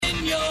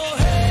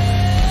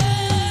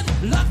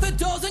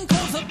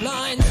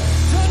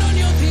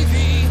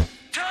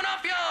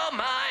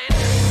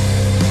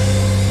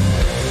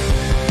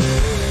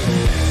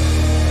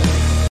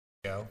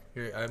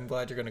I'm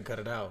glad you're gonna cut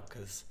it out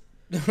because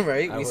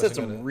Right? We said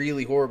some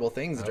really horrible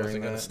things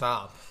during gonna that.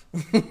 stop.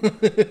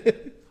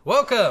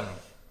 Welcome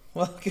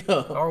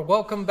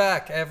Welcome.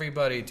 back,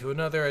 everybody, to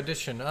another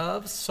edition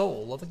of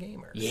Soul of a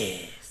Gamer.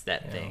 Yes,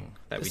 that thing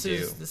that we This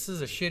do.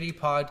 is a shitty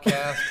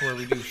podcast where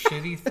we do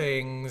shitty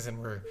things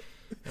and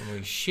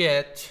we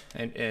shit.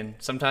 And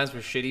sometimes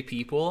we're shitty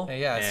people.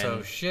 So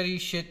shitty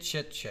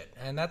shit,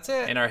 and that's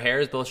it. And our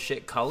hair is both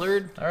shit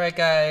colored. All right,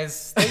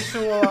 guys, thanks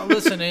for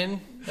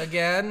listening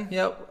again.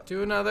 Yep.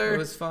 To another. It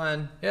was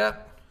fun.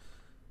 Yep.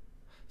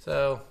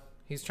 So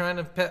he's trying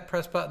to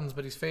press buttons,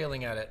 but he's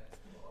failing at it.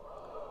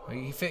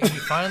 He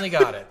finally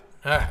got it.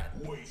 All right.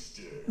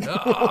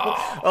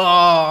 Oh,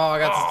 I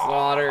got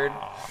slaughtered.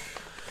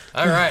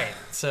 All right.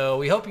 So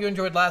we hope you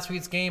enjoyed last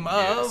week's game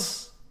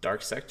of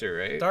Dark Sector,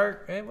 right?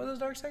 Was it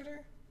Dark Sector?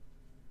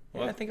 Yeah,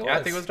 Well, I think it was.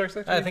 I think it was Dark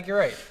Sector. I think you're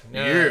right.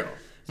 Yeah.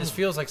 Just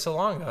feels like so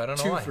long ago. I don't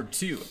know 2 why. for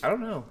 2. I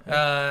don't know.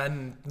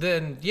 And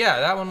then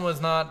that one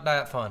was not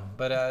that fun,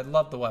 but I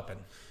loved the weapon.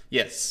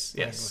 Yes.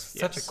 It was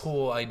such a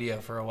cool idea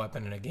for a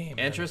weapon in a game.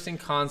 Interesting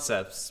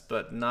concepts,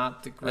 but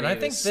not the greatest. And I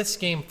think this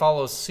game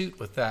follows suit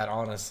with that,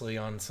 honestly,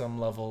 on some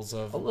levels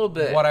of a little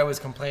bit what I was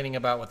complaining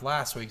about with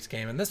last week's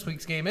game. And this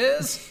week's game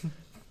is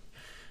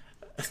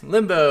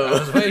Limbo. I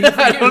was waiting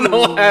for I don't know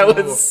why I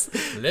was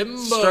Limbo.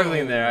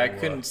 struggling there. I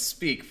couldn't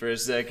speak for a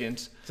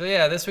second. So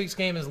this week's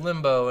game is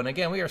Limbo. And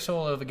again, we are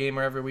Soul of a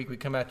Gamer. Every week we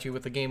come at you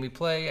with a game we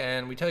play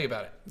and we tell you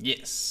about it.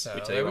 Yes.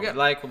 We tell there you we what go. we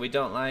like, what we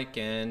don't like,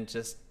 and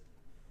just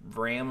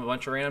ram a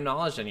bunch of random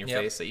knowledge in your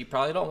face that you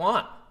probably don't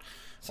want.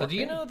 So do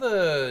you know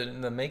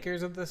the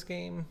makers of this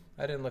game?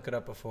 I didn't look it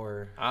up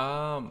before.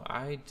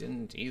 I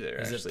didn't either.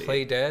 Is actually.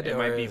 it Playdead? It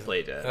might be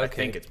Playdead. Okay. I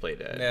think it's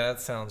Playdead. Yeah, that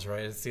sounds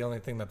right. It's the only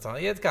thing that's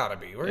on. Yeah, it's got to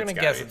be. We're going to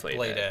gotta guess be it's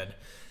Playdead.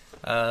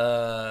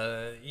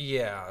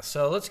 Playdead.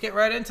 So let's get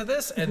right into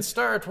this and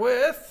start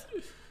with...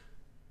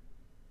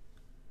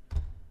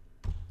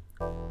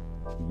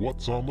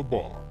 What's on the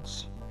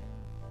box?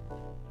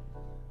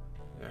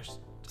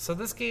 So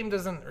this game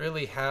doesn't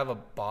really have a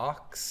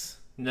box.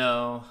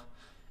 No.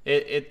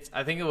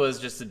 I think it was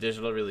just a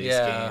digital release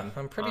game.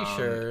 I'm pretty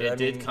sure. It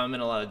did come in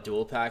a lot of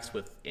dual packs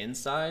with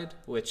Inside,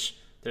 which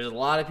there's a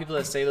lot of people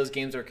that say those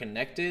games are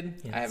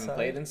connected. I haven't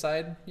played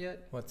Inside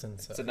yet. What's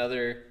Inside? It's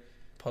another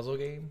puzzle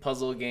game?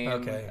 Puzzle game.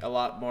 Okay. A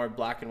lot more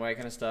black and white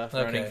kind of stuff,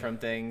 running from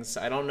things.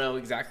 I don't know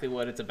exactly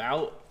what it's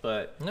about,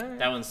 but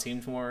that one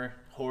seemed more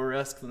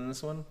horror-esque than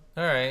this one.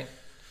 All right.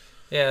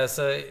 Yeah,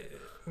 so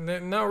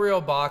no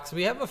real box.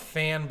 We have a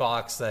fan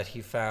box that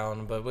he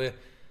found, but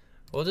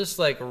we'll just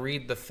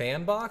read the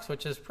fan box,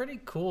 which is pretty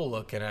cool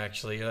looking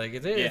actually.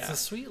 It's a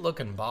sweet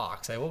looking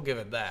box. I will give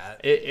it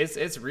that.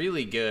 It's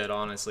really good,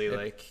 honestly.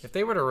 If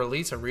they were to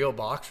release a real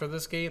box for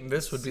this game,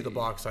 this would be the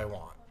box I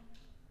want.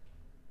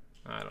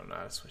 I don't know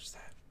how to switch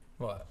that.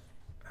 What?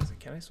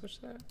 Can I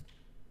switch that?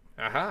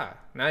 Aha!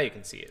 Now you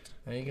can see it.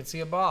 And you can see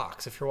a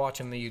box if you're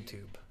watching the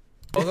YouTube.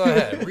 Oh, go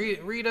ahead.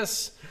 Read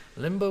us.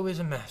 Limbo is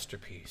a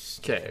masterpiece.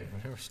 Okay.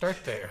 Start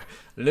there.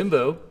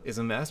 Limbo is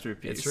a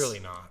masterpiece. It's really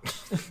not.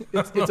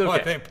 It's okay. Why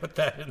okay. they put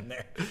that in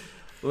there.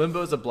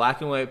 Limbo is a black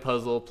and white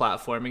puzzle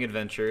platforming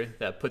adventure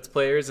that puts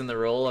players in the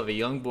role of a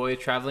young boy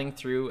traveling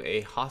through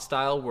a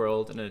hostile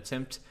world in an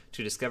attempt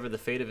to discover the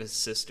fate of his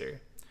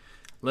sister.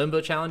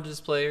 Limbo challenges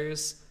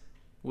players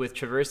with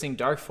traversing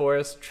dark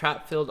forests,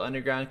 trap-filled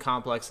underground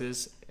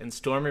complexes, and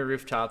stormy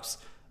rooftops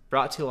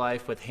brought to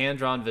life with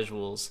hand-drawn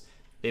visuals.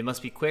 They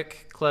must be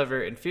quick,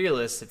 clever, and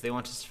fearless if they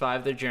want to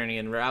survive their journey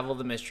and unravel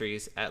the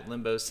mysteries at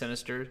Limbo's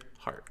sinister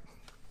heart.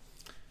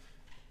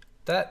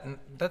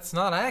 That's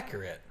not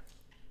accurate.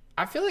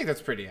 I feel like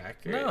that's pretty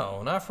accurate.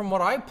 No, not from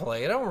what I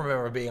played. I don't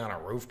remember being on a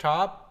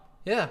rooftop.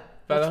 Yeah,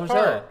 by the Which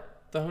hotel. part?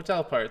 The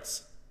hotel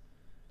parts.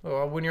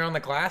 Well, when you're on the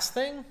glass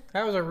thing,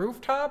 that was a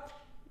rooftop.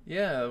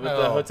 Yeah, with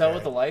the hotel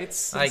with the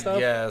lights and stuff.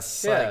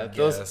 Guess. Yeah, I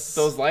guess.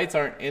 those lights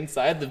aren't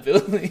inside the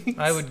building.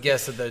 I would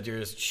guess that they're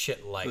just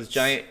shit lights. Those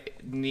giant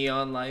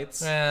neon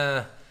lights.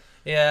 Yeah,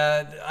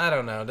 I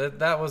don't know.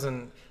 That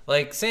wasn't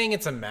saying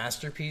it's a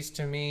masterpiece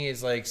to me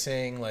is like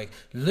saying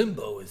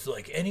Limbo is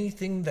like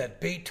anything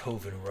that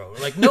Beethoven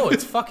wrote. No,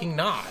 it's fucking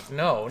not.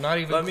 No, not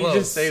even Let close. me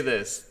just say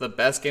this. The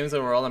best games in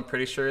the world, I'm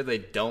pretty sure they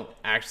don't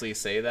actually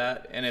say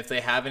that. And if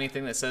they have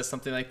anything that says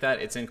something like that,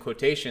 it's in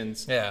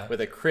quotations with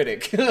a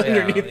critic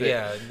underneath it.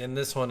 Yeah, in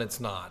this one it's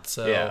not.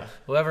 So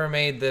whoever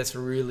made this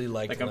really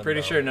liked I'm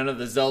pretty Limbo. sure none of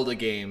the Zelda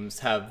games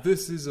have,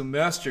 this is a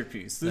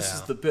masterpiece. This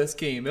is the best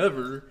game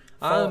ever.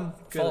 I'm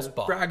going to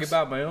brag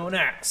about my own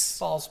axe.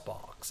 False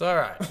box. All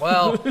right.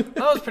 Well, that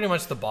was pretty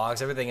much the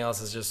box. Everything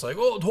else is just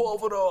 12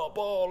 it up.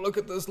 Oh, look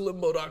at this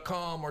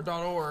limbo.com or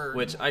 .org.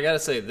 Which I got to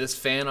say, this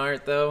fan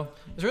art, though.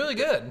 It's really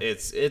good.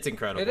 It's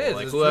incredible. It is.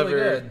 It's whoever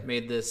really good.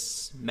 made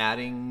this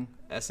Matting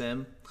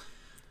SM,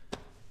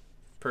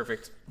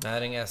 perfect.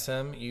 Matting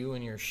SM, you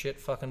and your shit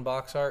fucking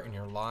box art and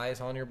your lies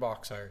on your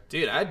box art.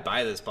 Dude, I'd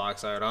buy this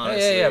box art,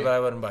 honestly. Yeah, but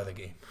I wouldn't buy the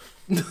game.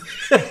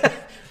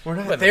 We're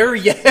not there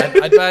yet.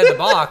 I'd buy the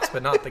box,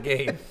 but not the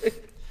game.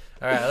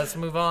 All right, let's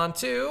move on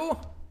to...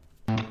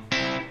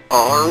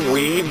 Are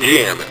we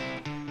jamming?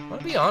 I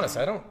want to be honest,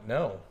 I don't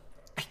know.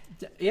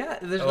 Yeah,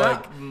 there's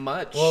Like, not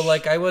much. Well,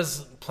 like I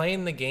was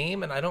playing the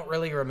game and I don't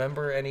really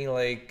remember any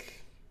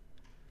like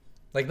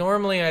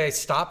normally I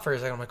stop for a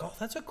second. I'm like, oh,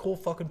 that's a cool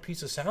fucking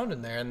piece of sound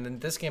in there. And in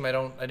this game, I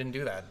didn't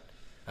do that.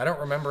 I don't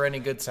remember any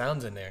good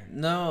sounds in there.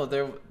 No,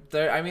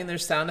 there. I mean,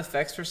 there's sound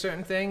effects for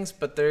certain things,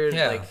 but they're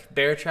like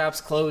bear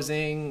traps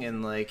closing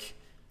and like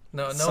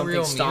no something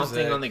real stomping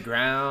music on the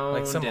ground,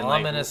 like some and,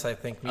 ominous, I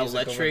think, music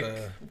electric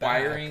over the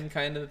wiring back.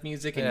 kind of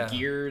music and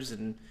gears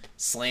and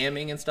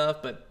slamming and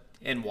stuff,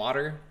 and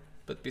water.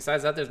 But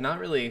besides that, there's not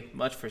really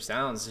much for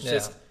sounds. It's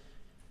just,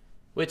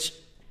 which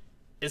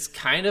is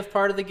kind of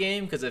part of the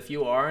game, because if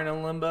you are in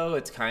a limbo,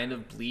 it's kind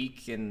of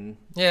bleak and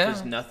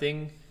there's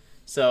nothing.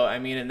 So I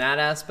mean, in that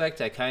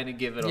aspect, I kind of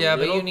give it a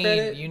little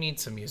credit. But you need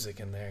some music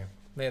in there.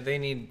 They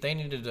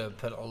needed to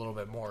put a little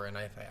bit more in.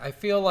 I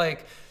feel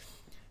like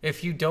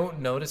if you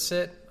don't notice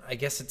it, I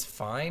guess it's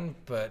fine.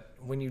 But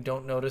when you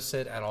don't notice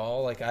it at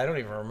all, like I don't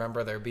even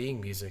remember there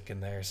being music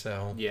in there.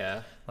 So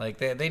yeah, like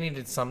they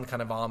needed some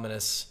kind of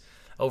ominous,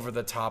 over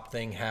the top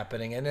thing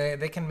happening, and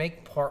they can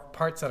make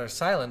parts that are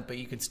silent, but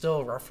you can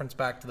still reference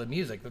back to the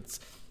music. That's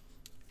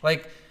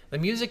like the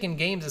music in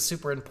games is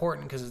super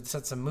important because it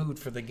sets a mood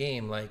for the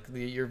game. Like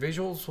your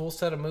visuals will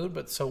set a mood,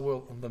 but so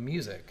will the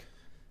music.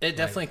 It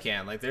definitely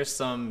can. Like there's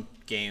some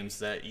games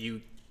that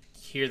you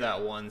hear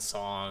that one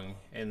song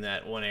in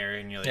that one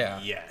area and you're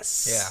like,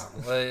 yes.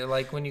 Yeah.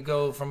 Like when you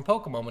go from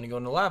Pokemon, when you go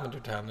into Lavender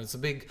Town, there's a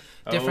big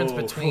difference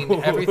between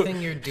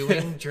everything you're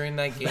doing during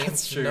that game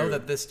to know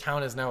that this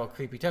town is now a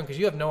creepy town, because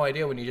you have no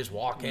idea when you just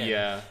walk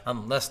in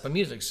unless the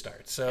music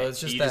starts. So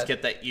it's just just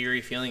get that eerie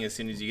feeling as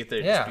soon as you get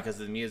there just because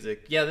of the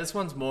music. Yeah, this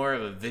one's more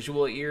of a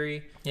visual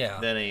eerie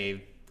than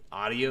a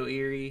audio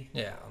eerie.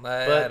 Yeah.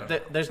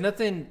 But there's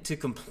nothing to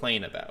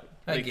complain about.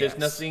 Like, there's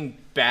nothing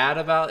bad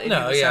about any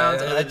of the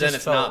sounds other than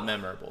it's not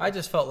memorable. I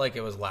just felt like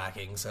it was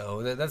lacking,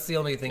 so that's the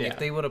only thing. If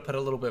they would have put a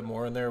little bit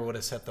more in there, it would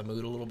have set the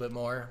mood a little bit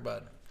more,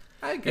 but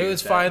I agree it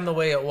was fine the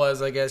way it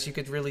was, I guess. You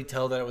could really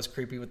tell that it was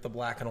creepy with the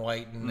black and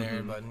white in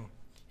there, but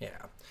yeah.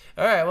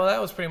 All right, well,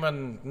 that was pretty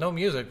much no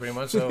music, pretty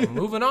much, so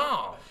moving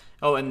on.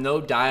 Oh, and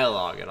no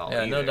dialogue at all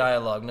either. No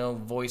dialogue, no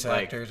voice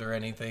actors or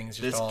anything. It's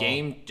just this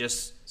game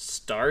just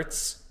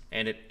starts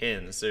and it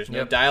ends. There's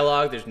no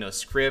dialogue, there's no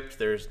script,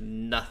 there's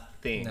nothing.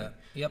 No.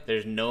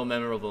 There's no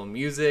memorable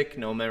music,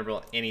 no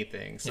memorable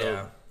anything.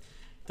 So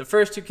the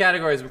first two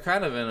categories were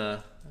kind of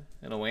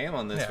in a wham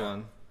on this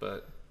one,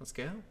 but let's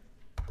go.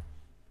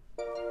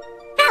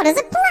 How does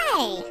it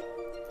play?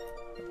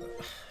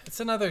 It's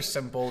another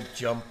simple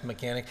jump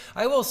mechanic.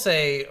 I will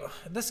say,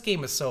 this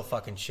game is so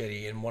fucking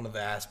shitty in one of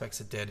the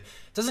aspects it did.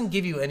 It doesn't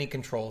give you any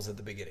controls at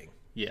the beginning.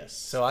 Yes.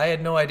 So I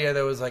had no idea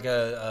there was like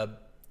a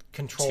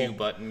control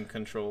 2-button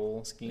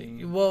control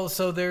scheme. Well,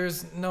 so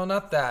there's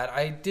not that.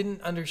 I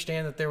didn't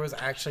understand that there was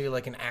actually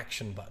like an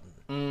action button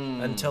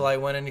until I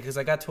went in, because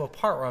I got to a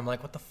part where I'm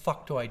like, what the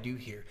fuck do I do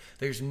here?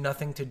 There's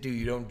nothing to do.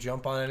 You don't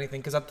jump on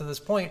anything, because up to this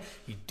point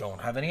you don't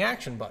have any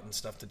action button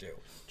stuff to do.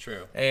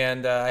 True.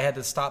 And I had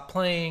to stop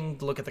playing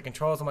to look at the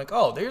controls. I'm like,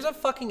 oh, there's a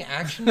fucking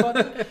action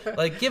button.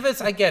 Like,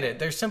 I get it.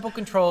 There's simple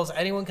controls.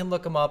 Anyone can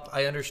look them up.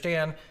 I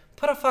understand.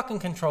 Put a fucking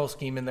control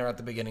scheme in there at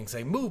the beginning.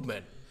 Say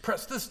movement.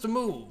 Press this to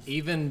move.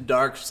 Even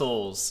Dark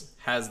Souls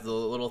has the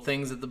little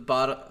things at the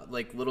bottom,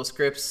 like little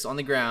scripts on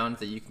the ground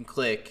that you can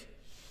click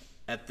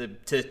at the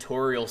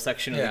tutorial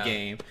section of the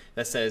game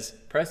that says,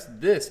 press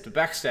this to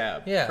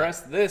backstab.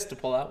 Press this to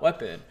pull out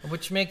weapon.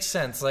 Which makes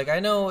sense. Like, I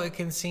know it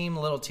can seem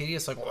a little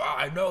tedious. Like, well,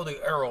 I know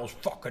the arrows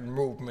fucking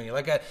move me.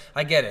 Like,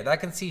 I get it. That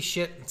can seem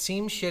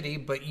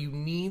shitty, but you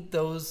need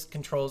those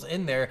controls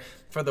in there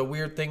for the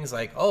weird things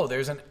like, oh,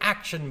 there's an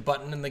action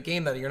button in the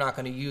game that you're not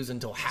going to use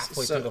until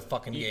halfway through the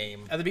fucking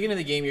game. At the beginning of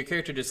the game, your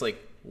character just, like,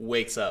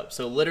 wakes up.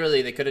 So,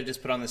 literally, they could have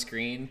just put on the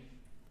screen,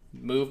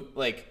 move,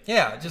 like...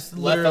 Yeah, just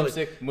left literally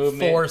thumbstick,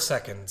 movement. 4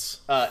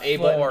 seconds. A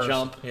button,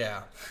 jump.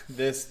 Yeah.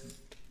 This...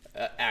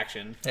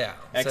 action. Yeah.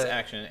 X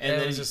action. And it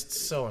then was just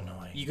so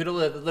annoying. You could have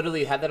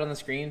literally had that on the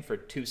screen for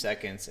 2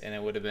 seconds and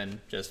it would have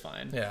been just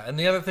fine. Yeah. And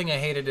the other thing I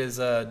hated is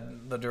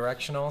the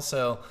directional.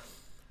 So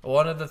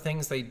one of the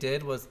things they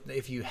did was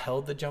if you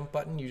held the jump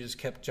button, you just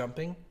kept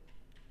jumping.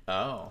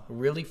 Oh.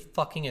 Really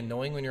fucking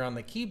annoying when you're on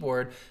the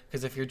keyboard,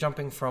 because if you're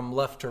jumping from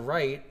left to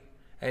right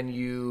and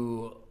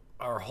you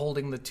are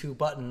holding the 2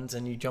 buttons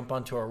and you jump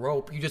onto a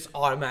rope, you just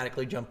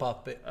automatically jump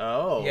up.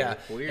 Oh, yeah,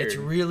 weird. It's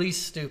really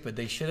stupid.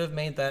 They should have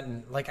made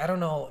that, like, I don't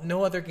know,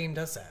 no other game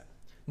does that.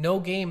 No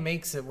game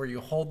makes it where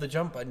you hold the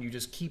jump button, you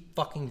just keep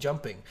fucking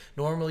jumping.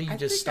 Normally you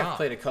just stop. I've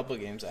played a couple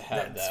games that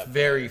have that.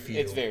 Very few.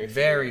 It's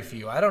very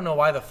few. I don't know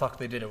why the fuck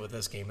they did it with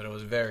this game, but it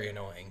was very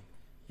annoying.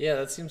 Yeah,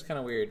 that seems kind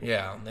of weird.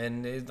 Yeah,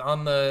 and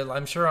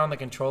I'm sure on the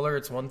controller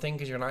it's one thing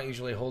because you're not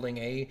usually holding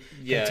A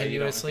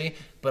continuously,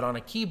 but on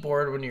a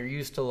keyboard when you're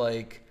used to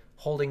like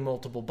holding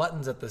multiple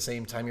buttons at the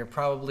same time, you're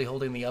probably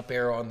holding the up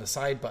arrow on the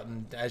side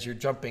button as you're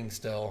jumping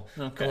still,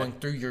 going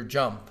through your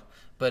jump.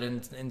 But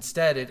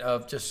instead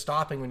of just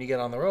stopping when you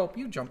get on the rope,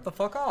 you jump the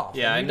fuck off.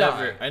 Yeah, I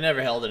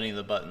never held any of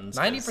the buttons.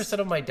 90%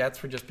 of my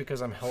deaths were just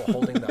because I'm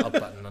holding the up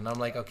button, and I'm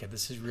like, okay,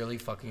 this is really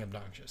fucking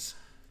obnoxious.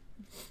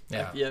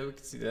 Yeah. Yeah, we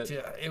can see that.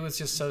 Yeah, it was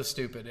just so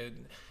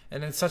stupid.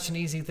 And it's such an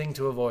easy thing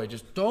to avoid.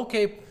 Just,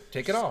 okay,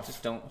 take it off.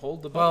 Just don't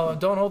hold the button. Well,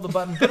 don't hold the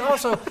button. But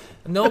also,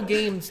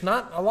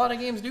 not a lot of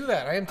games do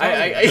that. I am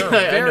telling you. There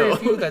are I very know.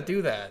 few that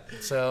do that.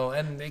 So,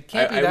 and it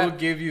can't be I that. will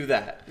give you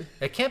that.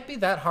 It can't be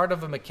that hard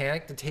of a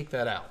mechanic to take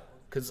that out.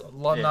 Because,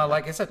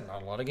 like I said,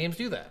 not a lot of games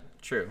do that.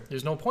 True.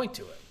 There's no point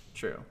to it.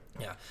 True.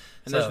 Yeah.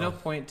 And there's no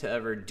point to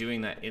ever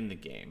doing that in the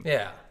game.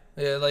 Yeah.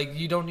 Yeah, like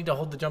you don't need to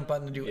hold the jump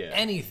button to do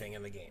anything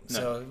in the game. No.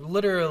 So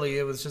literally,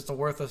 it was just a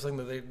worthless thing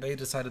that they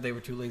decided they were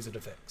too lazy to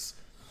fix.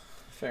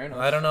 Fair enough.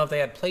 I don't know if they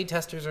had play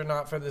testers or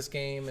not for this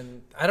game,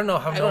 and I don't know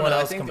how no one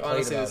else complained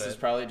honestly, about this it. is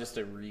probably just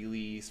a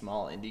really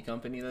small indie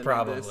company that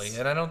Probably, did this.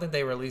 and I don't think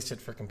they released it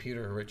for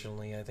computer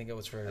originally. I think it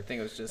was for I think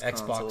it was just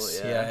Xbox,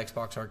 console,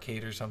 Xbox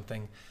Arcade or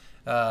something.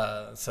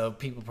 So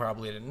people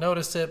probably didn't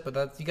notice it,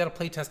 but you got to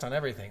play test on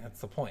everything.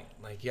 That's the point.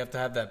 Like you have to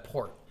have that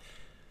port.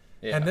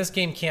 Yeah. And this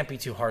game can't be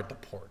too hard to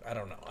port. I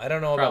don't know. I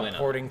don't know Probably about not.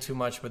 porting too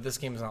much, but this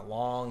game is not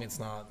long. It's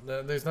not.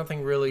 There's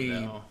nothing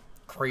really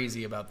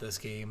crazy about this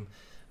game.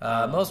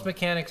 Most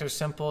mechanics are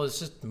simple. It's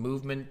just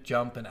movement,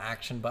 jump, and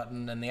action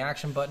button. And the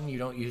action button you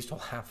don't use till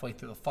halfway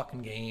through the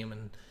fucking game.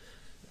 And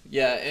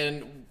yeah,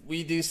 and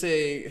we do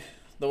say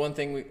the one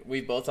thing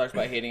we both talked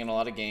about hating in a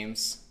lot of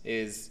games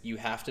is you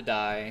have to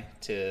die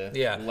to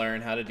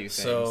learn how to do things.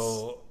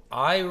 So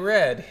I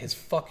read his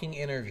fucking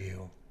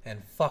interview.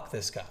 And fuck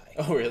this guy.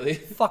 Oh, really?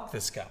 Fuck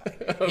this guy.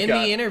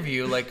 The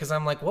interview, because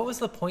I'm like, what was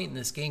the point in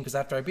this game? Because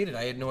after I beat it,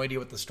 I had no idea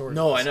what the story was.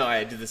 No, I know.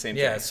 I did the same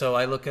thing. Yeah, so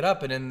I look it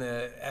up, and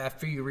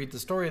after you read the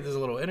story, there's a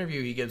little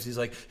interview he gives. He's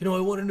like, I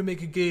wanted to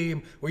make a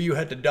game where you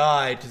had to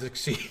die to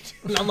succeed.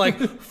 And I'm like,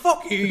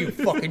 fuck you, you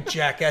fucking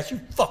jackass, you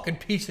fucking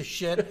piece of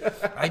shit.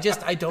 I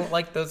don't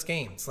like those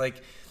games.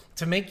 Like,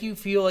 to make you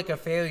feel like a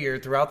failure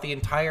throughout the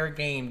entire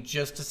game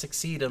just to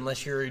succeed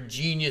unless you're a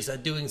genius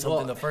at doing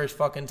something the first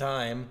fucking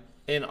time.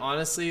 And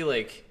honestly,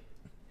 like,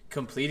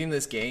 completing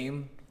this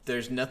game,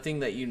 there's nothing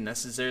that you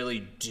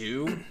necessarily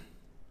do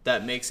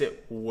that makes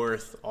it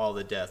worth all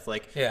the death.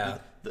 Like,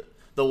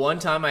 the one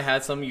time I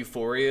had some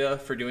euphoria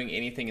for doing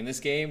anything in this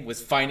game was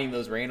finding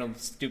those random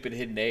stupid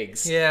hidden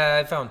eggs. Yeah,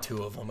 I found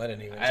 2 of them. I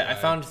didn't even try. I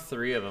found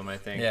 3 of them, I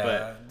think.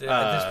 Yeah, but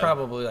there's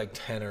probably like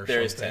 10 or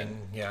there something. Is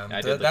 10.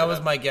 Yeah, that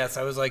was my guess.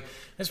 I was like,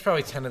 there's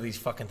probably 10 of these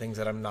fucking things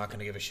that I'm not going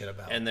to give a shit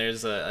about. And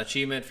there's an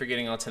achievement for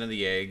getting all 10 of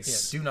the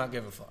eggs. Yeah, do not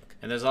give a fuck.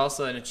 And there's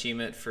also an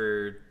achievement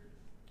for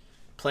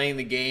playing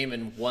the game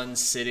in one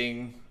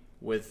sitting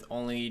with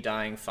only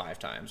dying 5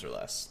 times or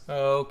less.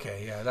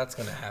 Okay, yeah, that's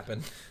going to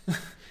happen.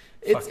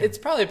 It's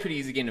probably a pretty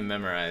easy game to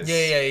memorize.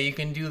 Yeah, you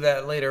can do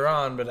that later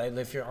on, but are you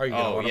going to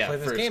want to play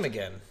this game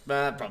again?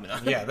 Probably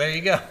not. Yeah, there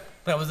you go.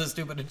 That was a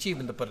stupid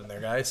achievement to put in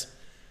there, guys.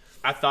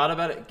 I thought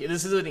about it.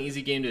 This is an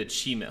easy game to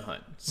achievement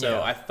hunt.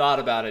 So I thought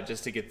about it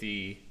just to get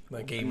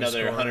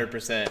another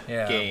 100%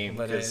 game.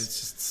 But it's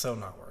just so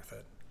not worth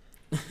it.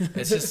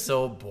 It's just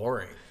so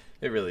boring.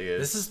 It really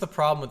is. This is the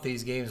problem with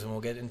these games, and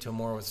we'll get into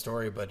more with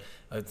story, but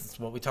it's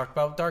what we talked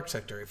about with Dark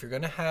Sector. If you're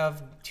going to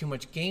have too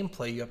much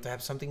gameplay, you have to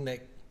have something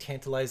that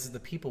tantalizes the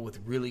people with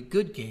really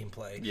good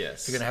gameplay.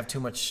 Yes. If you're going to have too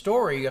much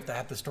story, you have to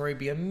have the story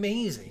be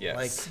amazing.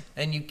 Yes.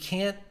 And you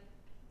can't,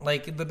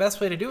 the best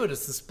way to do it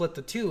is to split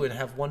the two and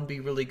have one be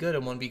really good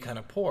and one be kind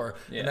of poor.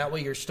 Yeah. And that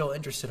way you're still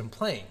interested in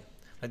playing.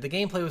 Like, the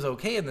gameplay was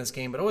okay in this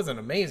game, but it wasn't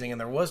amazing, and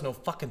there was no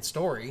fucking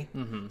story.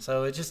 Mm-hmm.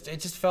 So it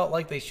just felt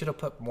like they should have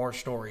put more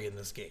story in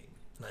this game.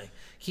 Like,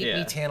 keep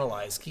me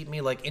tantalized, keep me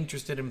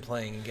interested in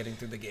playing and getting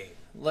through the game.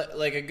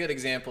 Like a good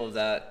example of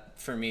that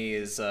for me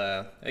is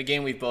a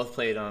game we've both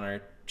played on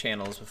our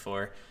channels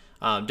before,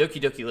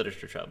 Doki Doki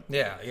Literature Club.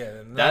 Yeah.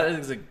 That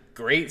is a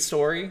great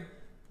story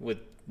with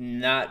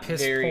not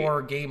piss very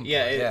poor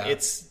gameplay.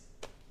 It's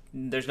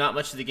there's not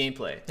much of the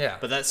gameplay. Yeah.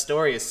 But that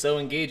story is so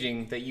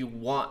engaging that you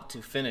want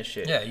to finish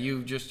it. Yeah,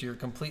 you're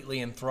completely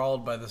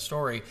enthralled by the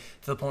story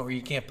to the point where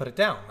you can't put it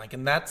down.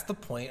 And that's the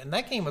point. And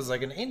that game was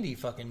like an indie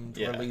fucking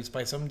release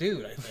by some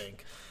dude, I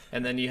think.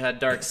 And then you had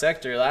Dark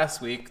Sector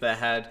last week that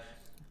had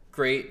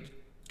great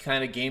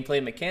kind of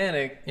gameplay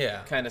mechanic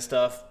kind of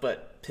stuff,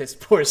 but piss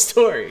poor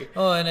story.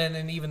 Oh,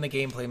 and even the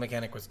gameplay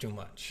mechanic was too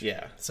much.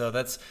 Yeah. So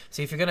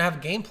if you're gonna have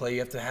gameplay, you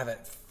have to have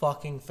it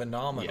fucking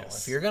phenomenal.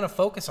 Yes. If you're gonna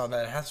focus on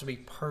that, it has to be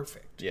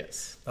perfect.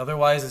 Yes.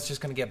 Otherwise, it's just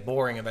gonna get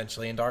boring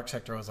eventually. And Dark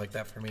Sector was like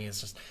that for me.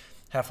 It's just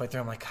halfway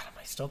through, I'm like, God, am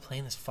I still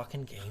playing this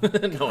fucking game?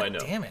 No, I know.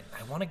 Damn it,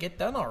 I want to get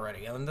done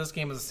already. And this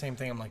game is the same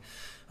thing. I'm like,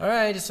 all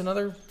right, just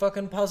another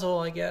fucking puzzle,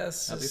 I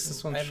guess. At least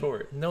this one's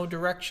short. No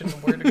direction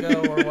where to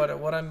go or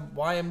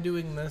why I'm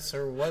doing this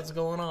or what's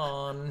going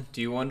on.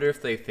 Do you wonder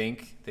if they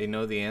think they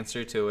know the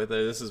answer to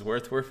whether this is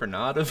worth or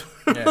not?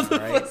 Yeah,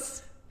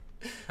 right.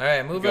 All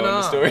right, moving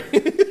on. Story.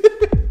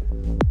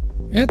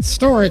 It's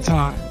story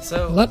time.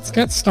 So let's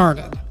get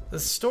started. The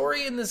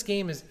story in this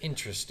game is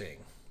interesting.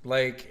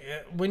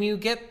 When you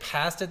get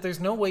past it, there's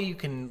no way you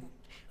can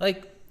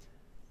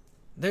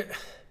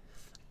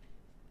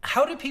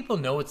how do people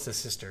know it's the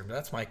sister?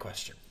 That's my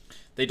question.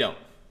 They don't.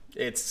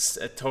 It's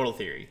a total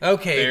theory.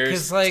 Okay,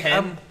 because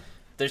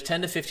there's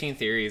 10 to 15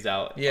 theories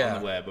out on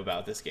the web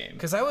about this game.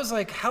 Because I was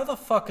like, how the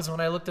fuck is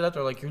when I looked it up,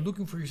 they're like, you're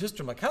looking for your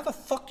sister. I'm like, how the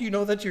fuck do you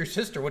know that's your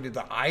sister? What, do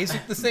the eyes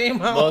look the same?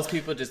 Most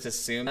people just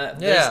assume that.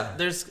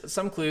 There's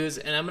some clues,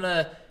 and I'm going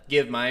to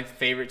give my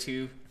favorite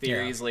 2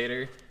 theories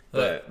later.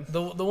 But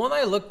the one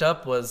I looked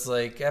up was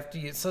like,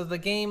 so the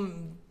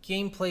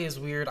gameplay is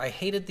weird. I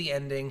hated the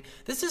ending.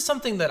 This is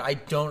something that I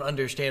don't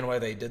understand why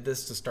they did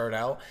this to start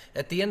out.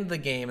 At the end of the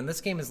game, and this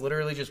game is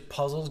literally just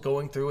puzzles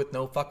going through with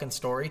no fucking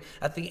story.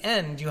 At the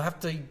end, you have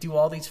to do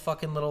all these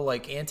fucking little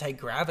like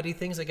anti-gravity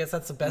things. I guess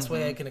that's the best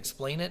way I can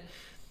explain it.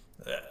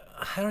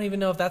 I don't even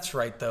know if that's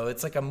right though.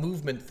 It's like a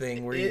movement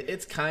thing where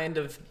it's kind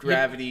of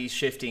gravity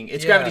shifting.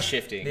 It's gravity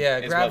shifting. Yeah,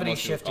 gravity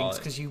shifting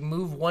because you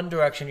move one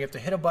direction, you have to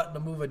hit a button to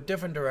move a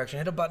different direction,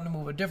 hit a button to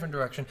move a different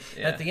direction.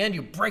 And at the end,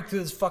 you break through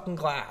this fucking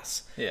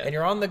glass, and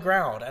you're on the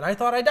ground. And I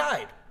thought I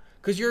died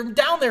because you're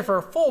down there for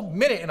a full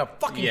minute and a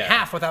fucking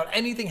half without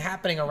anything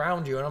happening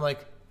around you. And I'm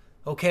like,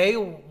 okay,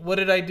 what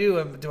did I do?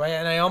 And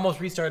I almost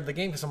restarted the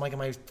game because I'm like,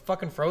 am I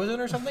fucking frozen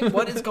or something?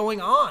 What is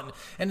going on?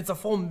 And it's a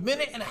full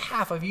minute and a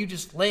half of you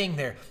just laying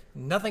there,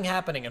 nothing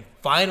happening, and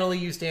finally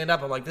you stand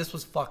up. I'm like, this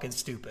was fucking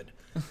stupid.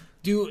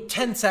 Do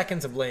 10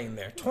 seconds of laying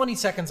there, 20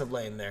 seconds of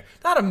laying there,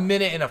 not a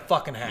minute and a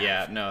fucking half.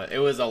 Yeah, no, it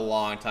was a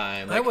long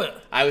time. Like,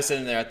 I was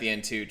sitting there at the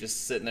end too,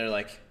 just sitting there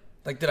like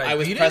did I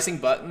was pressing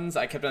buttons.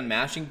 I kept on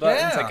mashing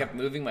buttons. I kept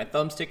moving my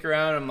thumbstick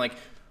around. I'm like,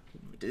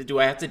 do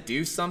I have to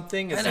do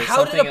something? And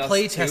how did a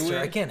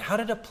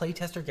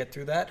playtester get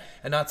through that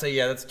and not say,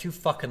 yeah, that's too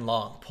fucking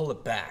long, pull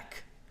it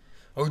back?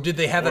 Or did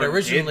they have it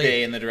originally? Did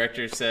they, and the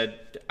director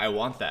said, I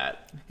want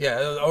that.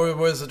 Yeah, or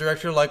was the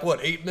director like, what,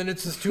 8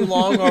 minutes is too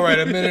long? All right,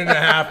 a minute and a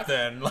half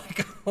then.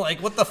 Like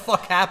what the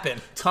fuck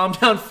happened? Calm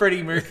down,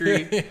 Freddie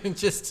Mercury.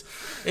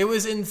 It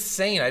was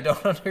insane. I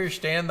don't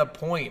understand the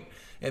point.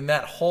 In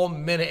that whole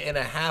minute and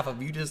a half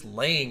of you just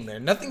laying there.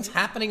 Nothing's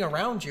happening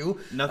around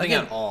you. Nothing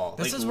at all.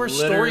 This is where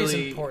story's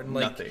important.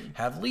 Like, nothing.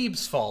 have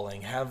leaves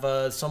falling.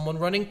 Have someone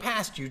running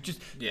past you.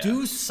 Just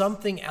do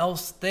something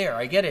else there.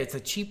 I get it.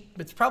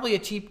 It's probably a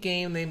cheap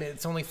game.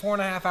 It's only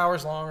 4.5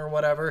 hours long or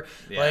whatever.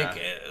 Yeah.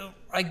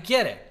 I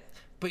get it.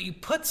 But you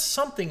put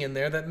something in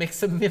there that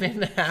makes a minute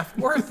and a half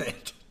worth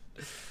it.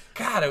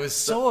 God, it was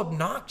so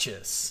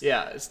obnoxious.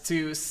 Yeah,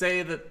 to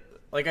say that,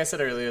 like I said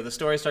earlier, the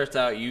story starts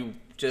out,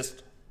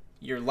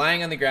 you're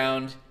lying on the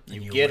ground,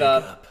 you get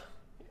up,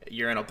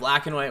 you're in a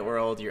black and white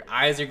world, your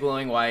eyes are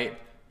glowing white,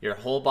 your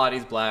whole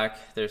body's black,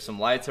 there's some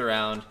lights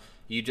around,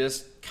 you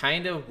just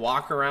kind of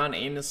walk around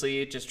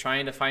aimlessly, just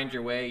trying to find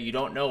your way, you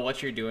don't know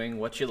what you're doing,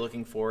 what you're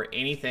looking for,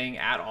 anything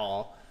at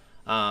all.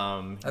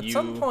 At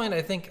some point,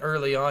 I think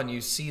early on, you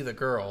see the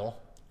girl,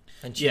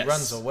 and she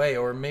runs away,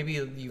 or maybe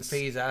you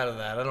phase out of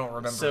that, I don't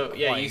remember quite.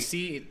 Yeah, you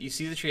see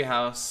the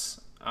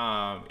treehouse,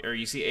 or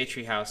you see a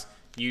treehouse,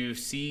 you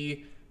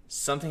see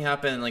something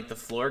happen, like the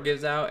floor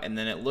gives out, and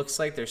then it looks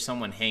like there's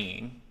someone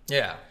hanging.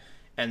 Yeah.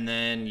 And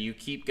then you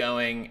keep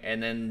going,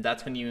 and then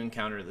that's when you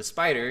encounter the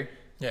spider.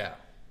 Yeah.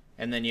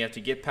 And then you have to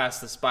get past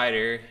the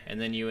spider,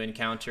 and then you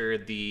encounter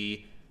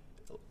the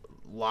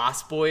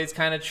Lost Boys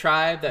kind of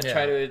tribe that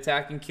try to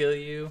attack and kill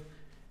you.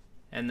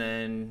 And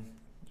then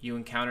you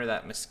encounter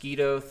that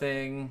mosquito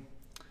thing.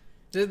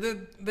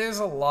 There's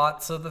a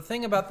lot. So the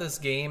thing about this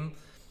game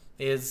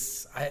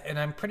is, and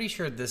I'm pretty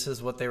sure this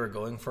is what they were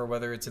going for,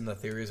 whether it's in the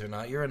theories or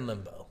not. You're in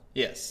limbo.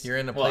 Yes. You're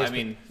in a place. Well, I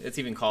mean, it's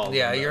even called.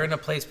 Yeah, limbo. You're in a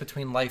place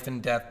between life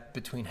and death,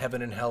 between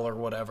heaven and hell or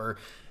whatever.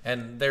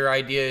 And their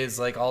idea is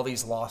like all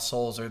these lost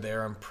souls are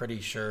there. I'm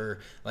pretty sure.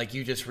 Like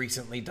you just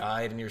recently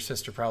died, and your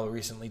sister probably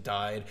recently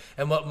died.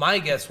 And what my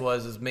guess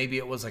was is maybe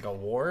it was like a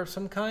war of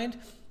some kind,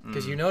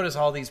 because you notice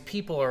all these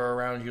people are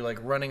around you, like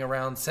running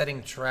around,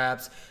 setting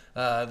traps.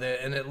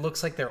 And it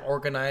looks like they're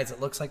organized. It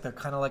looks like they're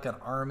kind of like an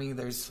army.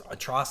 There's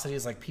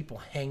atrocities like people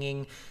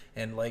hanging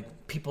and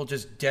like people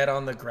just dead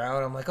on the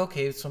ground. I'm like,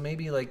 okay, so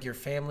maybe like your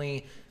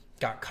family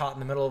got caught in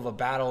the middle of a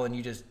battle and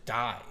you just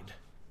died.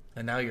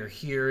 And now you're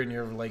here and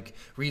you're like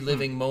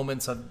reliving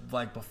moments of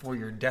like before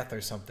your death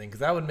or something. Because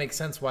that would make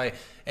sense why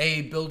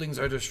buildings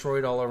are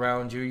destroyed all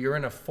around you. You're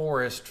in a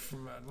forest.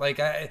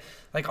 Like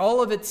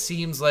all of it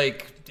seems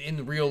like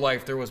in real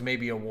life there was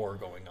maybe a war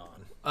going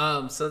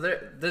on. So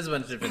there's a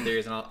bunch of different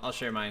theories, and I'll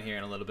share mine here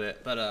in a little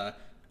bit. But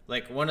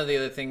like one of the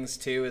other things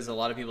too is a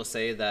lot of people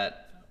say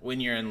that when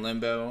you're in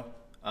limbo,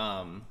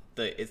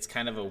 it's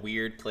kind of a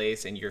weird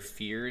place, and your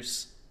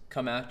fears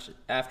come out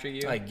after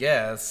you. I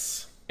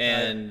guess.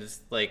 And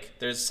like,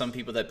 there's some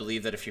people that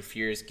believe that if your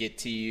fears get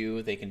to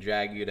you, they can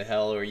drag you to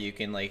hell, or you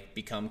can like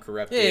become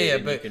corrupted. Yeah,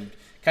 and but you can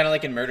kind of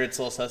like in Murdered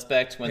Soul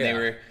Suspect when they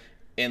were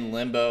in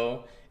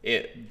limbo.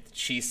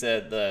 She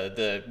said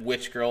the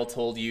witch girl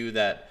told you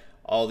that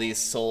all these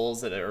souls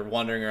that are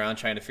wandering around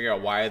trying to figure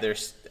out why they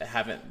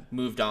haven't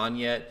moved on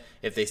yet.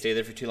 If they stay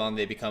there for too long,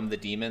 they become the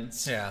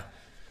demons. Yeah.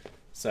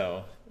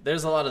 So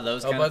there's a lot of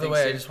those kind of things. Oh, by the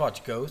way, I just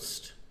watched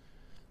Ghost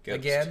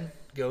again.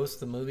 Ghost,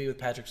 the movie with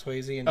Patrick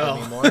Swayze and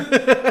Demi Moore.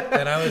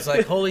 And I was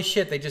like, holy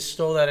shit, they just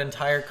stole that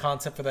entire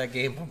concept for that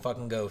game from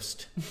fucking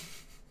Ghost.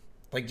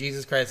 Like,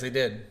 Jesus Christ, they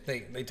did.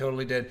 They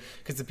totally did.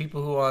 Because the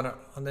people who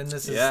and then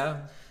this is... Yeah.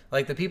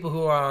 Like, the people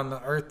who are on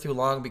the Earth too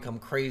long become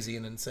crazy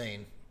and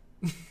insane.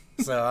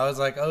 So I was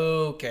like,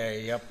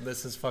 okay, yep,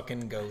 this is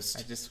fucking Ghost.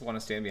 I just want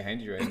to stand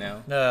behind you right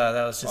now. No,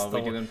 that was just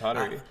while we doing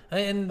pottery.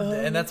 And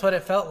that's what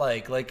it felt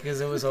like because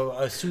it was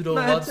a pseudo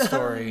love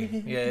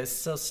story. Yeah, it's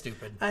so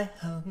stupid. I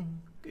hung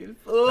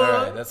before. All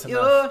right, that's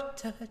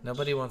enough.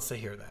 Nobody wants to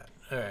hear that.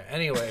 All right.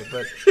 Anyway,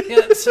 but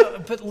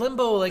but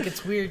Limbo, like,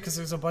 it's weird because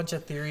there's a bunch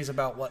of theories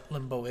about what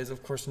Limbo is.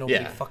 Of course,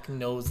 nobody fucking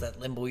knows that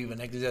Limbo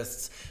even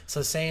exists.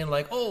 So saying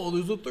like, oh,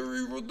 there's a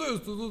theory for this,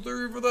 there's a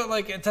theory for that,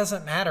 like, it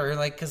doesn't matter,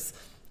 like, because.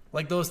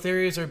 Like, those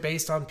theories are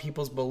based on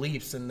people's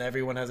beliefs, and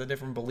everyone has a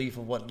different belief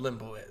of what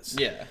Limbo is.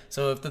 Yeah.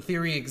 So if the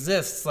theory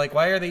exists, like,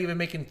 why are they even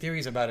making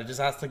theories about it? Just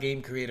ask the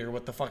game creator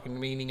what the fucking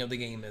meaning of the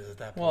game is at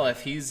that point. Well,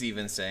 if he's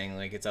even saying,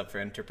 like, it's up for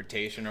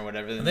interpretation or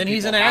whatever, then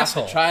he's an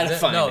asshole. Try to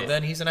find it.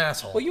 Then he's an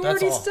asshole. Well, you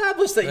already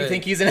established that you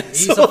think he's an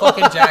asshole. He's a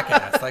fucking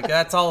jackass. Like,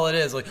 that's all it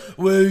is. Like,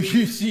 well,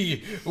 you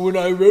see, when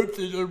I wrote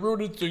this, I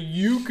wrote it so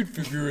you could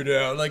figure it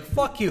out. Like,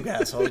 fuck you,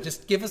 asshole.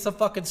 Just give us a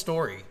fucking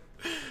story.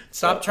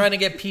 Stop trying to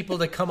get people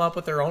to come up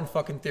with their own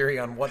fucking theory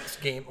on what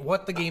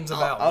the game's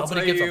about.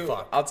 Nobody gives a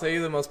fuck. I'll tell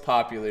you the most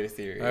popular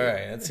theory. All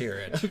right, let's hear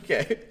it.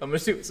 Okay, I'm gonna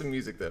shoot some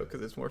music though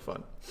because it's more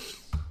fun.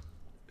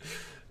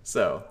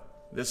 So,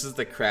 this is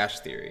the crash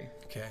theory.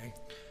 Okay.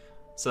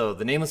 So,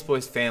 the Nameless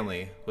Boy's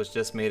family was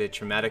just made a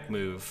traumatic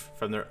move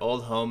from their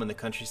old home in the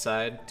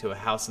countryside to a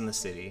house in the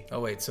city. Oh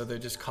wait, so they're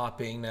just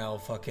copying now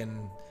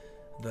fucking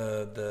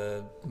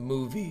the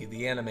movie,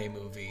 the anime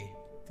movie.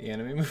 The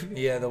anime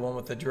movie? Yeah, the one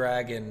with the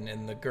dragon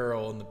and the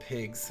girl and the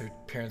pigs. Their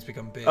parents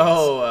become pigs.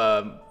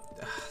 Oh,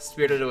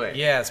 Spirited Away.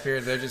 Yeah,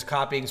 They're just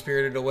copying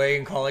Spirited Away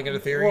and calling it a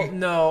theory? Well,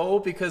 no,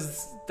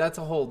 because that's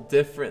a whole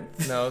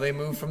different... No, they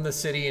moved from the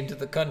city into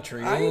the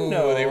country. I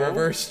know. They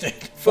reversed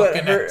it. But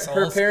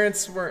her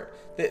parents weren't...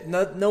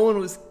 No one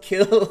was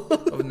killed.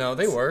 Oh, no,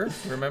 they were.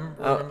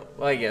 Remember?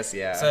 Well, I guess,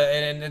 yeah. So,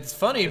 and it's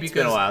funny because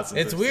been a while since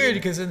it's I've weird seen it.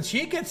 because then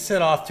she gets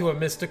set off to a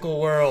mystical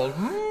world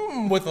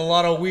with a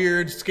lot of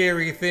weird,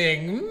 scary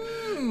thing.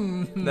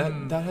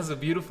 That has a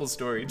beautiful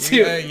story too.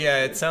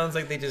 Yeah, it sounds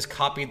like they just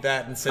copied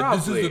that and said,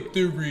 Probably. This is a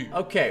theory.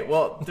 Okay,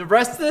 well, the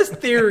rest of this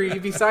theory,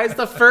 besides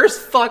the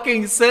first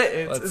fucking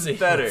sentence, is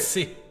better. Let's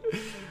see.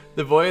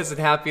 The boy isn't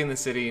happy in the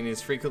city and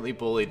is frequently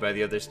bullied by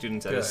the other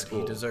students at his school.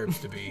 He deserves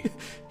to be.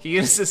 He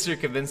and his sister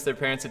convinced their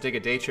parents to take a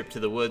day trip to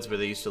the woods where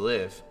they used to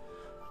live.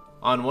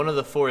 On one of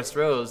the forest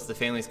roads, the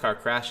family's car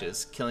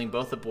crashes, killing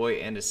both the boy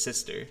and his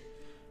sister.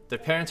 Their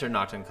parents are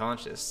knocked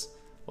unconscious.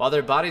 While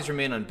their bodies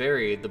remain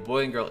unburied, the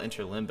boy and girl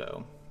enter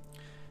limbo.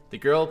 The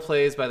girl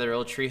plays by their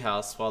old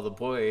treehouse while the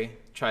boy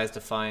tries to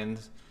find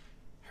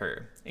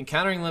her.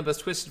 Encountering Limbo's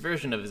twisted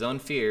version of his own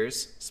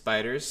fears,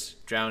 spiders,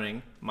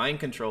 drowning, mind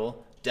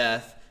control,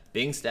 death,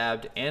 being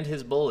stabbed, and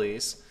his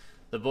bullies,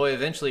 the boy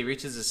eventually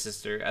reaches his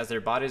sister as their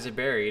bodies are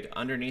buried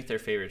underneath their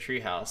favorite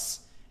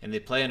treehouse, and they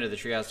play under the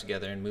treehouse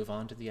together and move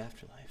on to the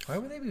afterlife. Why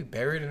would they be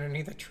buried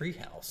underneath a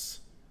treehouse?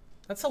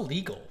 That's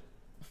illegal.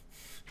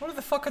 What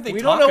the fuck are they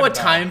We talking don't know what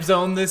about? time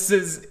zone this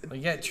is.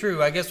 Yeah,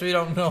 true. I guess we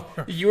don't know.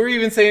 You were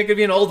even saying it could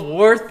be an old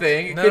war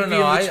thing. It could be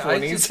in the 20s. I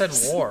just said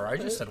war. I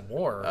just said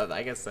war.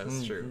 I guess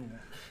that's true.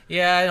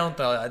 Yeah, I don't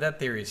know. That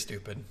theory is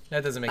stupid.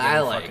 That doesn't make any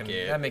like fucking...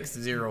 it. That makes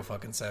zero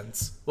fucking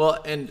sense.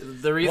 Well, and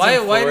the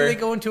reason Why did they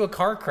go into a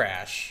car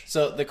crash?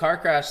 So the car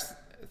crash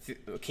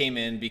came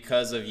in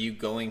because of you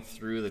going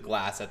through the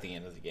glass at the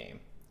end of the game.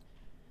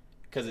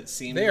 Because it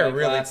seemed they are like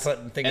really glass,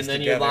 putting things and then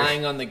together. you're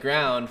lying on the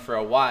ground for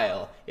a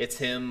while. It's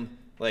him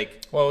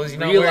was he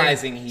not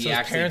realizing wearing, he so his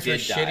actually parents did were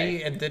die.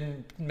 shitty and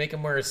didn't make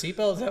him wear a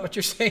seatbelt? Is that what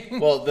you're saying?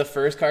 Well, the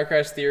first car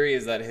crash theory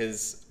is that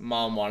his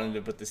mom wanted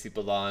to put the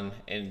seatbelt on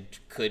and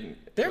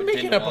couldn't. They're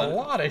making up a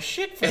lot of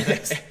shit for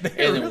this.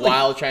 And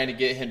while trying to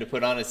get him to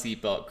put on a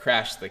seatbelt,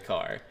 crashed the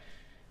car.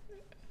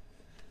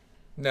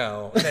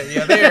 No,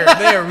 yeah,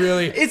 they are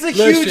really. It's a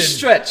huge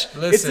stretch.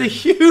 It's a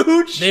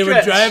huge stretch. They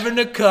were driving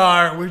a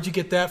car. Where'd you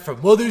get that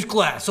from? Well, there's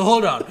glass. So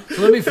hold on.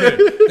 So let me finish.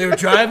 They were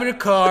driving a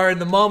car,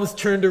 and the mom was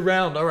turned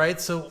around. All right.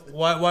 So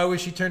why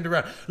was she turned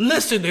around?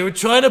 Listen, they were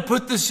trying to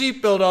put the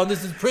seatbelt on.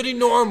 This is pretty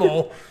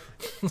normal.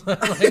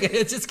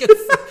 It just gets.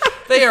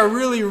 They are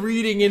really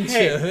reading into.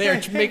 They are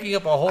making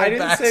up a whole. I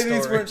didn't backstory. say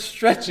these weren't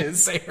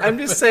stretches. I'm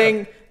just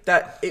saying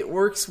that it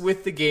works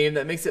with the game.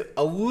 That makes it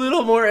a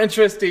little more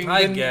interesting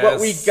than what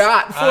we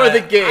got for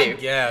the game.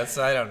 Yes,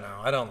 I don't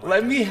know. I don't.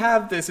 Let me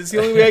have this. It's the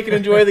only way I can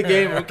enjoy the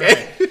game.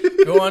 Okay.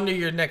 Go on to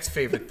your next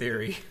favorite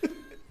theory.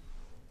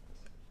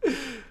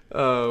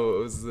 Oh, what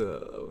was the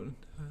one?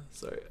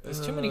 Sorry.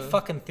 There's too many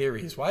fucking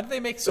theories. Why do they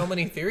make so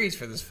many theories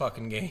for this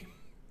fucking game?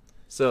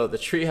 So, the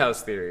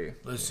treehouse theory.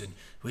 Listen,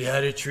 we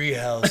had a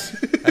treehouse,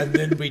 and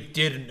then we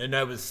didn't, and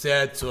I was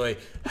sad, so I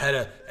had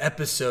an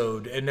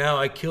episode, and now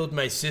I killed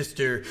my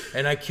sister,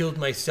 and I killed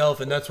myself,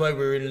 and that's why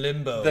we're in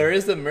limbo. There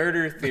is a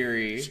murder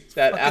theory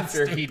that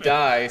after he stupid.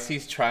 dies,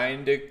 he's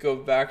trying to go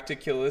back to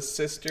kill his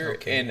sister,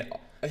 Okay. and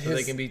So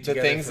they can be the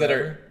together things that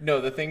forever?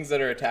 are the things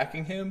that are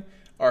attacking him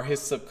are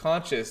his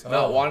subconscious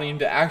not wanting him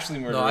to actually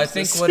murder No, his I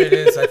think sister. what it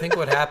is, I think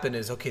what happened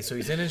is, okay, so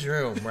he's in his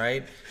room,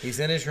 right? He's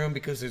in his room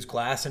because there's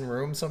glass in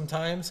rooms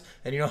sometimes.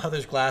 And you know how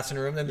there's glass in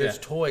a room? Then there's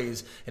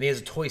toys. And he has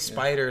a toy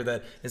spider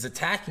that is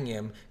attacking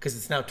him because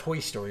it's now Toy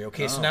Story.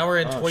 Okay, so now we're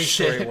in Toy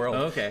Story world.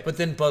 Okay. But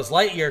then Buzz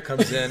Lightyear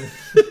comes in.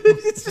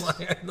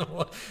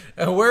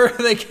 Where are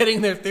they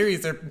getting their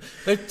theories?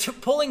 They're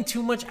pulling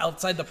too much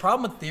outside. The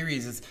problem with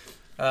theories is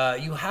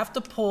you have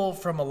to pull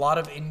from a lot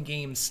of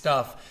in-game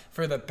stuff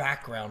for the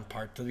background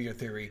part of your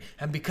theory.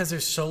 And because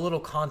there's so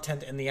little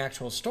content in the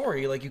actual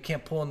story, like you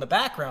can't pull in the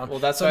background. Well,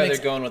 that's so why they're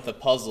going with the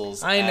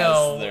puzzles. I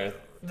know. As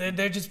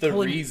they're just the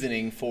pulling,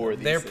 reasoning for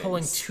these they're things.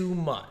 pulling too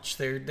much.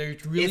 They're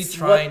really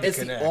trying to it's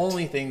connect. the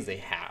only things they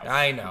have.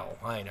 I know.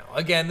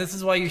 Again, this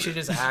is why you should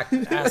just ask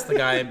the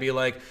guy and be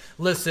like,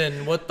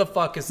 "Listen, what the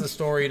fuck is the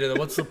story to?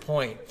 What's the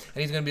point?"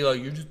 And he's gonna be like,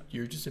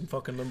 "You're just in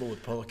fucking limbo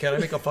with Polo. Can I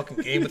make a fucking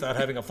game without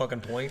having a fucking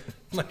point?"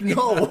 Like,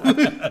 No.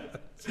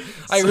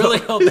 I really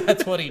hope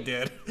that's what he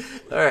did.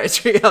 All right,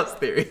 treehouse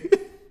theory.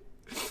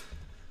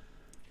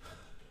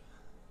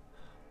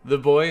 The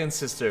boy and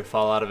sister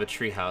fall out of a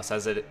treehouse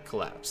as it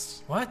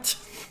collapsed. What?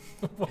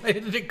 Why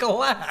did it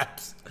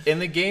collapse? In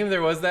the game,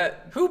 there was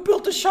that. Who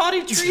built a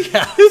shoddy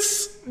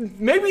treehouse?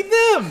 Maybe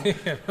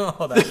them.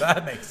 Oh,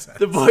 that makes sense.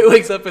 The boy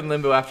wakes up in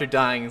limbo after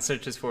dying and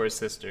searches for his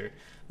sister.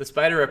 The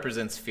spider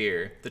represents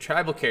fear. The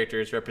tribal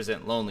characters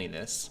represent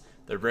loneliness.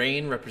 The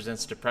rain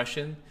represents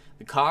depression.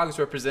 The cogs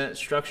represent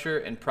structure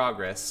and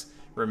progress,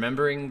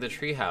 remembering the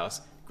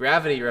treehouse.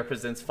 Gravity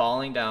represents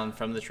falling down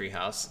from the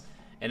treehouse.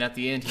 And at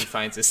the end, he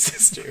finds his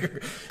sister.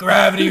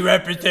 Gravity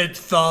represents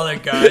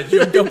falling, guys.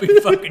 Don't be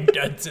fucking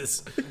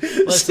dunces.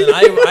 Listen,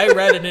 I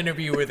read an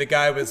interview where the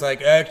guy was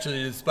like,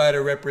 actually, the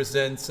spider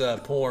represents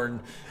porn,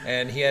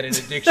 and he had an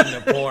addiction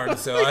to porn,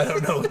 so I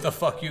don't know what the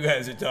fuck you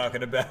guys are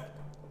talking about.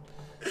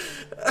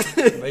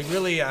 Like,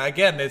 really,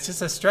 again, it's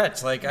just a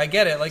stretch. Like, I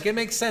get it. Like, it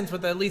makes sense,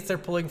 but at least they're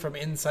pulling from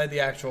inside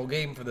the actual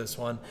game for this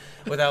one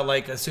without,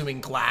 like,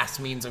 assuming glass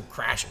means a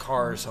crash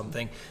car or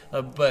something.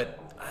 But...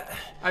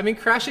 I mean,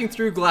 crashing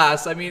through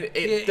glass, I mean,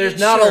 there's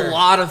not a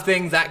lot of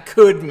things that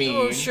could mean.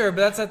 Oh, sure, but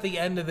that's at the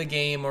end of the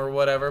game or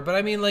whatever. But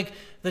I mean, like,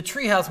 the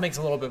treehouse makes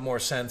a little bit more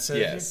sense.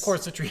 Yes. Of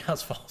course, the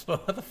treehouse falls,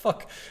 but what the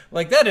fuck?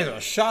 Like, that is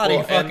a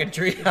shoddy fucking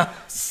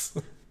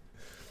treehouse.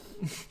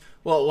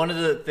 Well, one of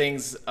the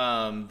things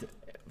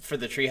for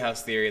the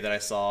treehouse theory that I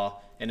saw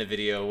in a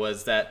video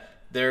was that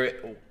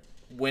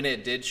when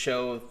it did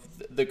show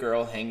the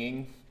girl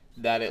hanging,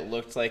 that it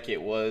looked like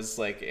it was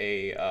like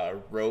a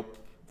rope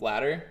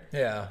ladder.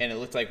 Yeah. And it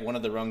looked like one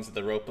of the rungs of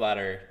the rope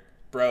ladder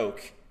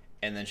broke,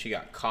 and then she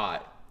got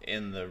caught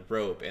in the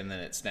rope, and then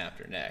it snapped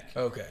her neck.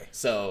 Okay.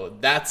 So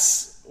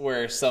that's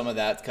where some of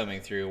that's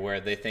coming through,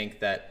 where they think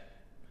that...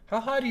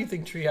 How high do you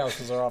think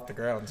treehouses are off the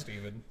ground,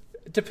 Steven?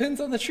 It depends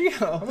on the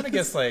treehouse. I'm going to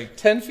guess like...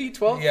 10 feet,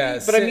 12 feet? Yeah,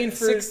 but I mean,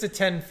 for 6 to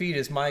 10 feet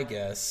is my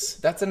guess.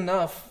 that's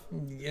enough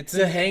It's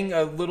to hang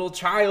a little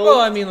child. Well,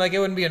 I mean, like, it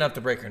wouldn't be enough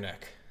to break her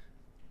neck.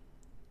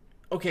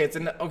 Okay,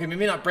 okay,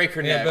 maybe not break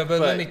her neck. Yeah,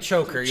 but let me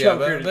choke her. Choke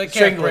Yeah, her, but they can't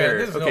strangle break. her.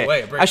 There's Okay. no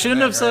way. I shouldn't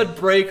have said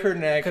break her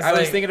neck. 'Cause, I was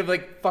like- thinking of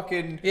like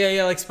fucking...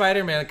 Yeah, like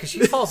Spider-Man, because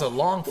she falls a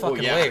long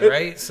fucking yeah. way,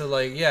 right? So,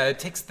 like, yeah, it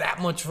takes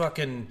that much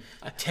fucking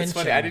tension. It's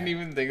funny, I didn't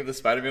even think of the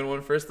Spider-Man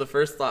one first. The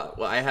first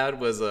thought I had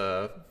was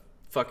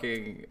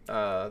fucking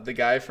the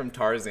guy from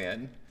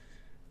Tarzan.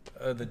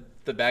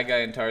 The bad guy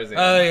in Tarzan.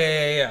 Oh,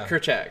 yeah.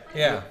 Kerchak.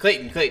 Yeah.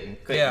 Clayton.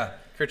 Yeah.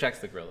 Kerchak's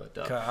the gorilla.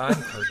 Duh. I'm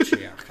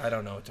Kerchak. I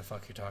don't know what the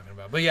fuck you're talking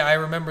about. But yeah, I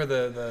remember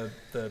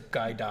the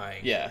guy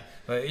dying. Yeah.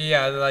 But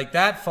yeah, like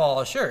that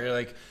fall, sure. You're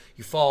like,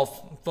 you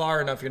fall far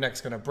enough, your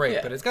neck's going to break.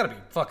 Yeah. But it's got to be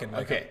fucking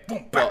like Okay. a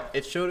boom, Well,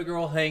 it showed a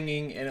girl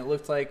hanging, and it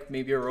looked like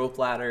maybe a rope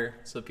ladder.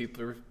 So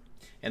people were...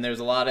 And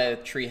there's a lot of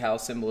treehouse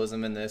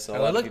symbolism in this. So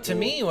Well, look, to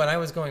me, when I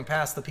was going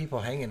past the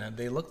people hanging,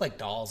 they looked like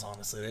dolls,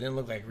 honestly. They didn't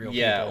look like real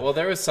Yeah, people. well,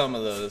 there was some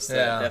of those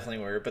that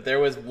definitely were. But there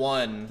was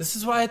one... This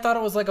is why I thought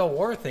it was like a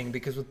war thing,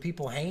 because with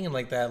people hanging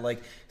like that,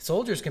 like,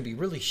 soldiers can be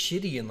really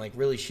shitty in, like,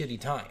 really shitty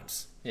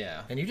times.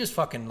 Yeah. And you just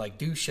fucking, like,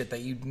 do shit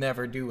that you'd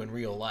never do in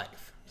real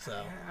life.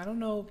 So... I don't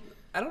know.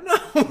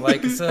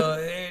 Like, so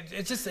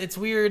it's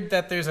weird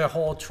that there's a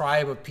whole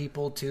tribe of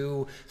people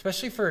too,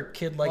 especially for a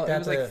kid like that.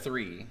 It was like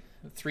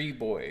three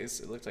boys.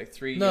 It looked like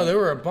three. No, there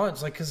were a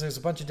bunch, like, because there's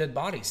a bunch of dead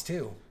bodies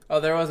too. Oh,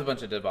 there was a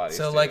bunch of dead bodies.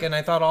 So too. like, and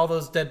I thought all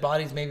those dead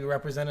bodies maybe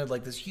represented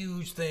like this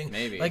huge thing.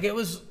 Maybe. Like, it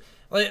was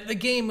like the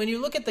game. When you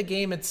look at the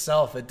game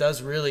itself, it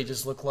does really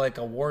just look like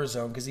a war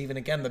zone, because even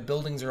again the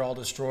buildings are all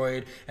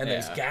destroyed, and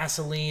there's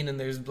gasoline, and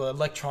there's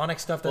electronic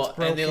stuff that's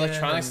broken. And the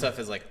electronic stuff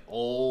is like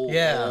old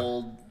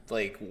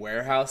like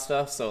warehouse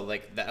stuff. So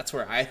like that's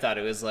where I thought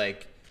it was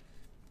like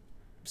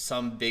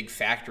some big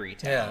factory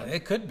town. Yeah,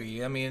 it could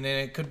be. I mean,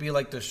 it could be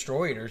like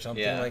destroyed or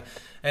something. Yeah. Like,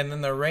 and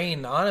then the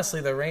rain. Honestly,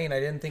 the rain. I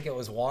didn't think it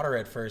was water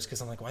at first because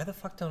I'm like, why the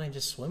fuck don't I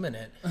just swim in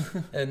it?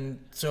 And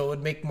so it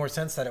would make more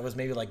sense that it was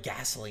maybe like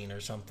gasoline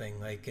or something.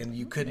 Like, and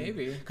you couldn't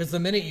Maybe. because the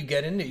minute you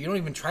get into it, you don't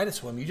even try to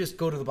swim. You just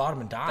go to the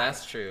bottom and die.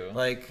 That's true.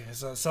 Like,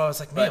 so I was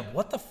like, man,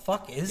 what the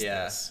fuck is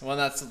this? Well,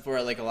 that's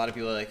where like a lot of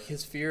people are like,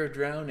 his fear of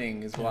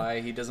drowning is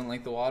why he doesn't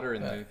like the water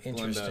in the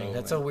Interesting. Limbo.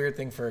 That's a weird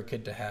thing for a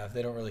kid to have.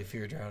 They don't really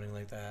fear drowning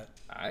like that.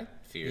 I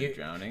fear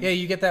drowning. Yeah,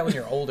 you get that when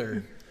you're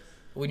older.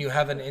 When you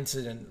have an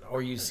incident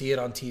or you see it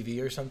on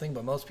TV or something,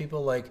 but most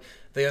people, like,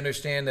 they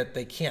understand that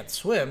they can't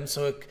swim,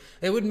 so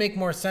it would make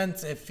more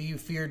sense if you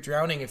feared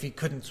drowning if he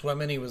couldn't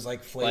swim and he was,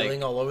 like,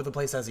 flailing all over the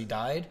place as he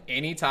died.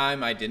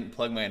 Anytime I didn't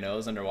plug my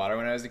nose underwater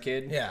when I was a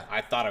kid, I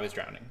thought I was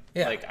drowning.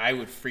 Yeah. Like, I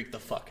would freak the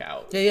fuck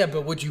out. Yeah,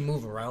 but would you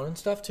move around and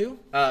stuff, too?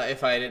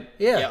 If I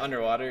didn't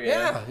underwater,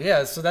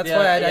 Yeah, so that's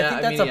why I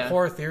think that's a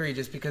poor theory,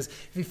 just because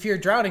if you fear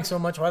drowning so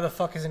much, why the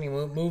fuck isn't he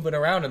moving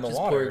around in the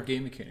water? Poor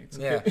game mechanics.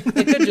 Yeah, it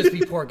could just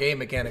be poor game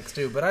mechanics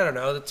too, but I don't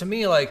know. To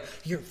me, like,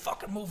 you're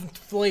fucking moving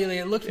flailing.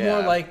 It looked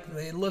more like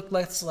it looked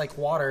less like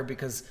water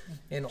because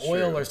in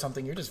oil or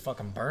something, you're just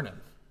fucking burning.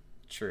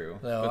 True.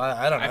 So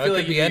I don't know. I feel it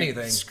like could be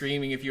anything.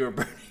 Screaming if you were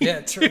burning. Yeah,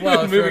 true.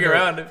 Well, moving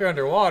around. If you're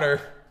underwater,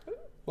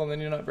 well,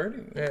 then you're not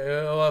burning.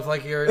 Well, if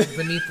like you're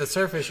beneath the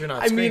surface, you're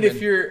not. I mean, if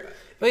you're.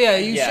 But yeah,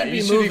 you should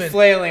be moving. Be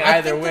flailing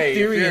either way. I think the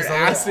theory is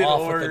acid off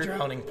or with the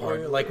drowning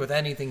part. Like with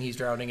anything he's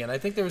drowning in. I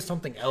think there was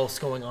something else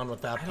going on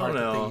with that part that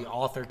the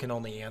author can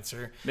only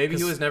answer. Maybe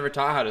he was never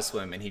taught how to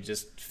swim and he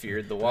just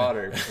feared the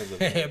water because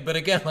of it. But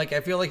again, like,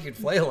 I feel like you'd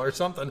flail or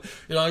something.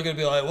 You're not going to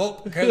be like,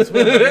 well, can't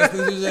swim. I guess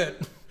this is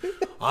it.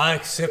 I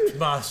accept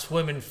my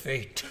swimming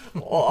fate.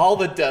 All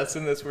the deaths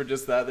in this were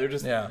just that. They're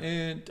just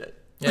dead.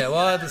 Yeah,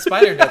 well, the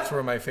spider deaths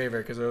were my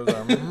favorite because it was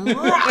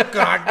I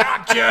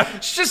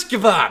gotcha. Just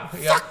give up.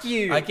 Fuck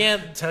you. I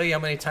can't tell you how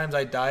many times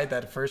I died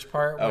that first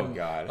part. Oh,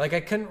 God. Like, I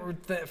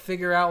couldn't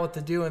figure out what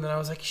to do, and then I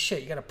was like,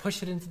 shit, you got to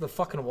push it into the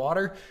fucking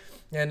water.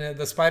 And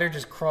the spider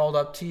just crawled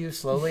up to you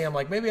slowly. I'm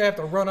like, maybe I have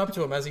to run up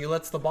to him as he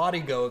lets the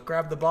body go,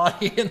 grab the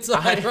body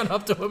inside, run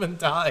up to him and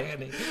die.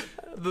 And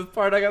the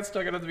part I got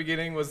stuck on at the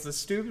beginning was the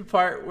stupid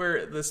part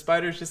where the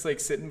spider's just like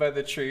sitting by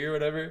the tree or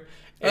whatever.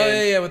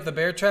 Yeah, with the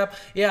bear trap.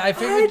 Yeah, I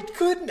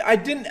figured. I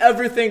didn't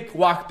ever think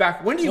walk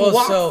back. When do you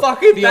walk fucking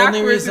backwards? The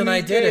only reason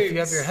I did, if you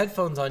have your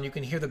headphones on, you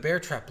can hear the bear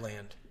trap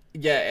land.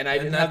 Yeah, and I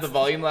didn't have the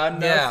volume loud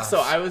enough, so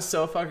I was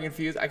so fucking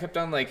confused. I kept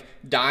on like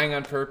dying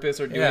on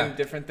purpose or doing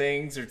different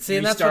things or see,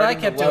 and that's what I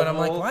kept doing. I'm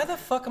like, why the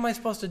fuck am I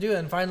supposed to do it?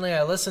 And finally,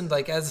 I listened.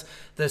 Like as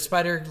the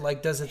spider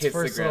like does its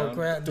first little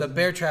the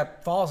bear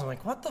trap falls. I'm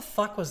like, what the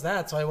fuck was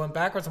that? So I went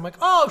backwards. I'm like,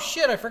 oh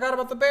shit, I forgot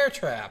about the bear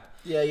trap.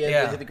 Yeah.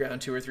 They hit the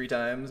ground 2 or 3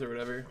 times or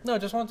whatever. No,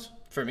 just once.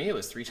 For me, it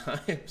was 3 times.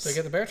 Did I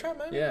get the bear trap?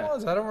 Maybe it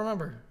was. I don't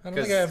remember. I don't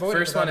think I it. avoided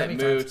First one it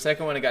moved. Times.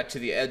 Second one it got to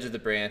the edge of the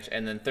branch,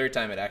 and then third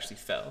time it actually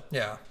fell.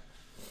 Yeah.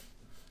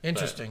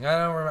 Interesting.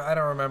 I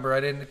don't remember. I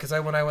didn't because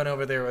when I went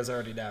over there, it was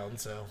already down.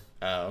 So.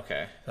 Oh,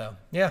 okay. So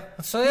yeah.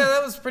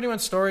 That was pretty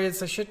much story.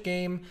 It's a shit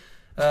game.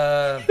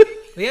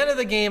 The end of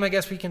the game, I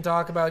guess we can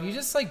talk about. You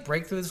just like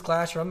break through this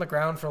glass. You're on the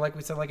ground for like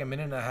we said, like a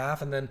minute and a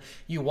half, and then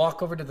you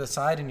walk over to the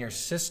side, and your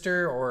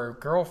sister or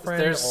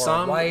girlfriend or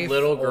some wife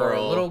little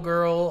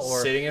girl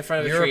or sitting in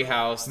front of a tree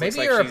house. Maybe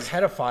like you're a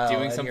pedophile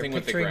doing something and you're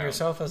with the picturing ground.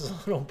 yourself as a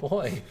little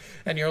boy,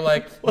 and you're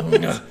like,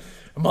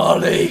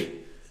 Molly,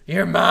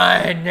 you're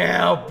mine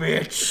now,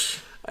 bitch.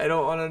 I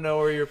don't want to know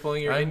where you're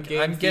pulling your in-game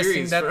I'm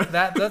guessing from.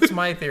 that's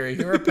my theory.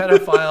 You're a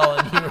pedophile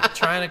and you were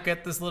trying to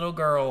get this little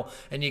girl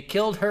and you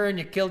killed her and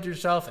you killed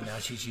yourself and now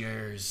she's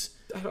yours.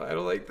 I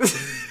don't like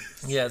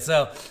this. Yeah,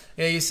 so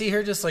you see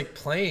her just like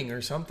playing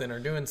or something or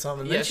doing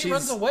something. Then she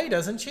runs away,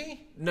 doesn't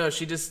she? No,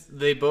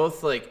 they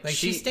both like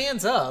she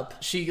stands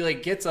up. She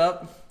like gets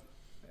up.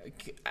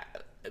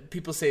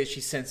 People say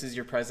she senses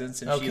your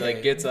presence and she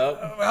like gets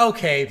up.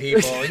 Okay,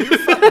 people, you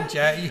fucking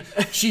Jack.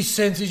 She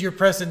senses your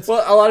presence.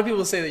 Well, a lot of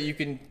people say that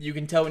you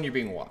can tell when you're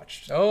being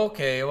watched.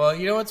 Okay, well,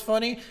 you know what's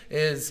funny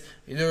is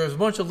there's a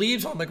bunch of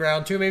leaves on the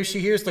ground too. Maybe she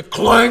hears the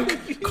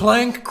clank,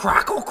 clank,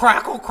 crackle,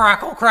 crackle,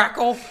 crackle,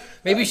 crackle.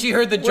 Maybe she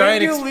heard the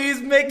giant. When do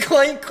leaves make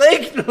clank,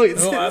 clank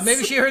noises?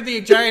 Maybe she heard the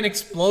giant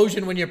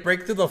explosion when you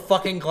break through the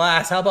fucking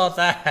glass. How about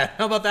that?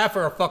 How about that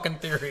for a fucking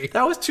theory?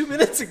 That was 2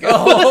 minutes ago.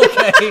 Oh,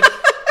 okay.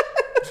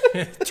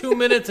 2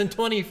 minutes and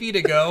 20 feet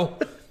ago.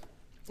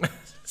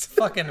 It's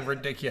fucking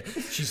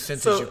ridiculous. She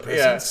senses your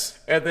presence.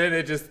 Yeah. And then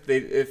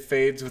it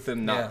fades with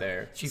them not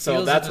there. She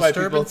feels that's a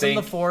disturbance in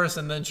the force,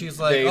 and then she's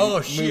like,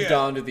 "Oh shit!" Moved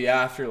on to the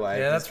afterlife.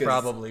 Yeah, that's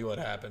probably what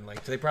happened.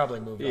 Like they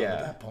probably moved on at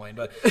that point.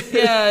 But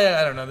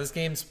I don't know. This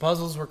game's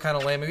puzzles were kind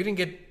of lame. We didn't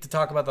get to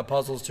talk about the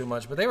puzzles too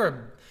much, but they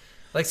were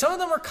like some of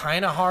them were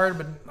kind of hard,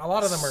 but a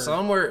lot of them were.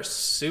 Some were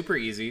super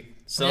easy.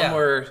 Some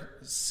were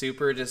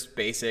super just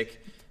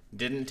basic.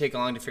 Didn't take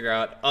long to figure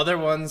out. Other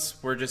ones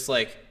were just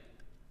like,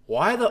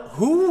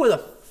 who the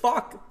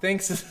fuck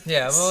thinks this?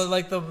 Yeah, well,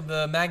 like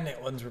the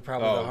magnet ones were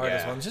probably the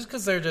hardest ones, just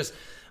because they're just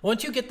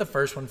Once you get the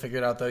first one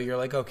figured out, though, you're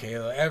like, okay,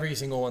 every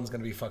single one's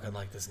going to be fucking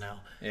like this now.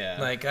 Yeah.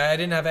 Like, I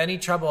didn't have any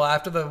trouble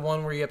after the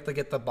one where you have to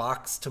get the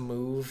box to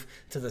move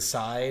to the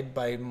side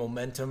by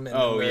momentum and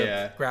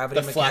gravity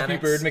the mechanics. Flappy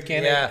Bird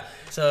mechanic. Yeah.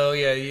 So,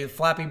 yeah, you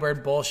Flappy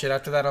Bird bullshit.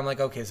 After that, I'm like,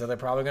 okay, so they're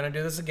probably going to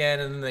do this again.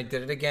 And then they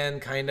did it again,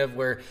 kind of,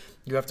 where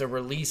you have to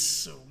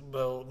release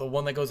the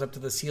one that goes up to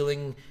the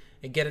ceiling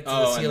and get it to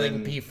the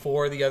ceiling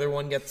before the other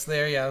one gets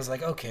there. Yeah, I was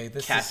like, okay,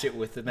 this catch it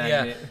with the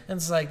magnet. Yeah, and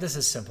it's like, this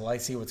is simple. I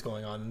see what's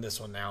going on in this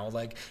one now.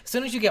 Like, as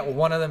soon as you get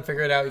one of them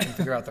figured out, you can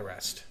figure out the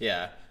rest.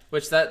 Yeah,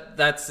 which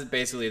that's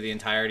basically the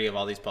entirety of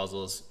all these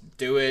puzzles.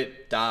 Do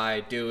it,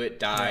 die, do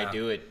it, die,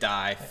 do it,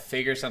 die.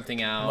 Figure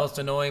something out. The most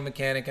annoying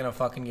mechanic in a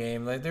fucking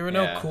game. Like, there were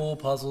no cool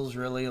puzzles,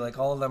 really. Like,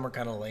 all of them were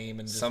kind of lame.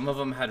 And some of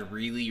them had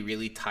really,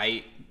 really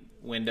tight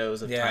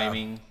windows of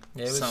timing.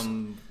 Yeah,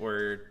 some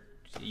were...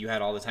 You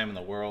had all the time in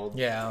the world.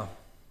 Yeah.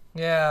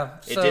 It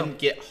didn't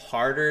get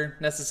harder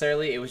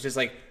necessarily. It was just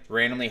like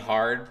randomly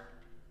hard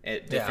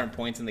at different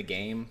points in the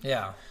game.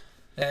 Yeah.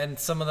 And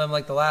some of them,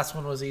 like the last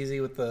one was easy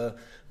with the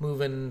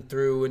moving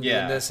through and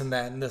doing this and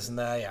that and this and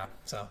that. Yeah.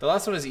 So the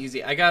last one was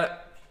easy.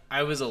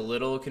 I was a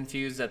little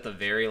confused at the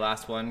very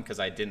last one because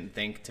I didn't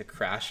think to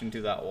crash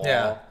into that wall.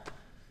 Yeah.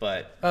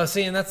 But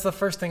see, and that's the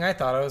first thing I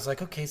thought. I was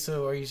like, okay,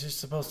 so are you just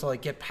supposed to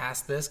like get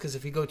past this? Because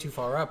if you go too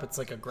far up, it's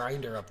like a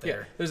grinder up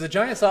there. Yeah. There's a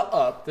giant saw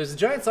up. There's a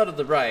giant saw to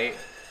the right,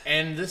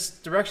 and this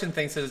direction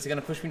thing says it's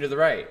gonna push me to the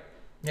right.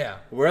 Yeah.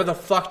 Where the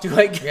fuck do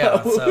I go?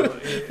 Yeah. So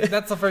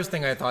that's the first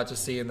thing I thought.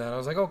 Just seeing that, I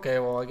was like, okay,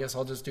 well, I guess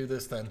I'll just do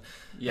this then.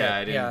 Yeah,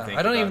 I didn't. Think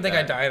I don't even think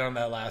that. I died on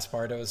that last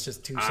part. It was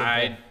just too simple.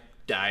 I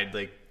died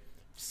like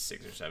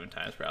 6 or 7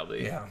 times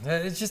probably. Yeah,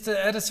 it's just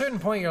at a certain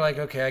point you're like,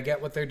 okay, I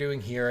get what they're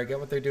doing here. I get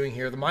what they're doing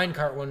here. The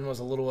minecart one was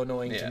a little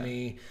annoying to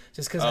me,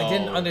 just because I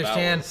didn't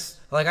understand.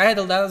 Like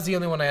that was the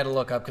only one I had to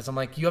look up because I'm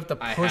like, you have to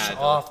push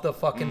off the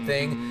fucking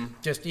thing.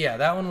 Just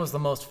that one was the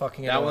most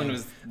fucking annoying. That one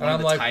was and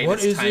I'm like,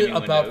 what is it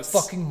about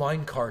fucking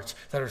minecarts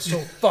that are so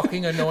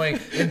fucking annoying?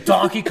 And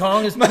Donkey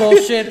Kong is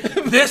bullshit.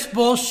 This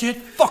bullshit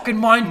fucking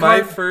minecart.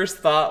 My first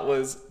thought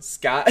was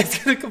Scott is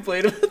gonna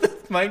complain about the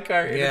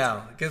minecart.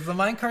 Yeah, because the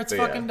minecart's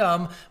fucking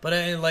dumb.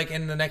 But like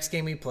in the next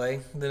game we play,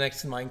 the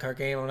next minecart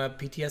game, I'm gonna have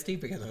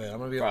PTSD because of it. I'm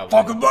gonna be like,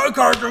 fucking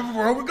minecart,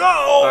 where we go?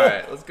 All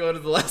right, let's go to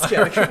the last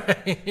category.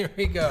 Right, here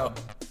we go.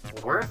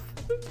 Worth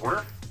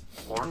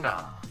or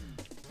nah?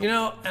 You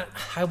know,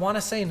 I want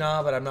to say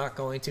nah, but I'm not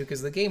going to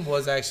because the game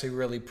was actually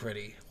really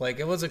pretty. Like,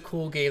 it was a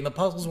cool game. The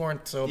puzzles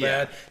weren't so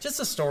bad. Just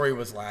the story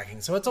was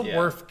lacking. So it's a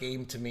worth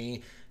game to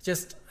me.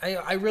 Just,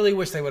 I really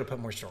wish they would have put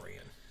more story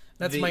in.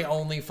 That's my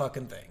only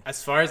fucking thing.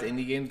 As far as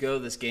indie games go,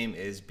 this game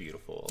is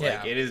beautiful.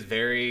 Like, it is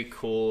very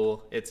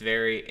cool. It's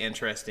very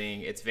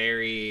interesting. It's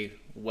very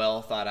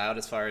well thought out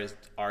as far as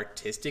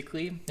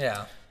artistically.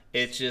 Yeah.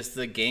 It's just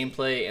the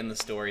gameplay and the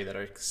story that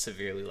are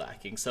severely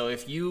lacking. So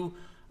if you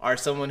are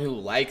someone who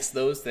likes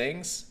those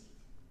things,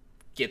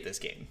 get this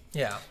game.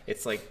 Yeah.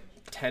 It's like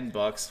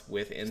 $10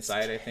 with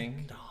Inside, I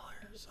think. $10.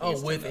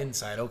 Oh, with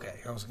Inside.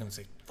 Okay. I was going to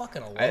say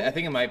fucking a lot. I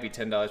think it might be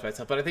 $10 by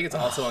itself, but I think it's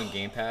also on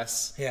Game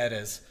Pass. Yeah, it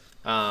is.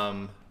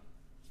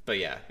 But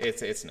yeah,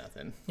 it's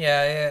nothing.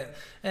 Yeah,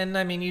 and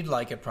I mean, you'd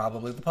like it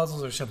probably. The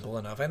puzzles are simple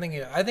enough. I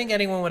think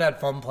anyone would have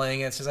fun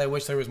playing it. It's just I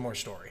wish there was more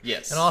story.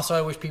 Yes. And also,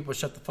 I wish people would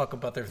shut the fuck up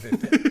about their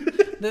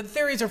the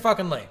theories are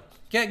fucking lame.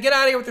 Get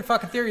out of here with your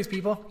fucking theories,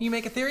 people. You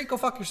make a theory, go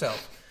fuck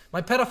yourself.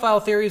 My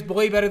pedophile theory is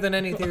way better than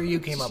any theory you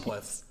came up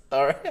with.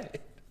 All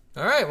right.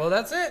 All right, well,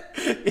 that's it.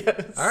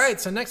 Yes. All right,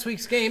 so next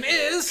week's game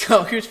is...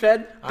 Conker's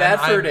Bad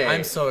Fur Day.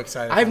 I'm so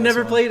excited. I've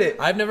never played it.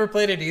 I've never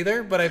played it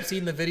either, but I've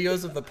seen the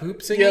videos of the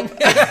poop singing. Yep.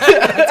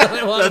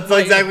 That's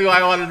exactly why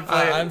I wanted to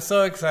play it. I'm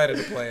so excited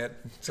to play it.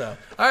 So,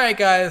 all right,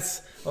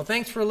 guys. Well,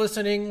 thanks for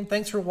listening.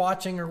 Thanks for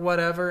watching or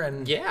whatever.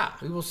 And yeah,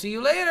 we will see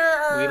you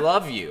later. We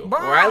love you. Bye.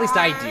 Or at least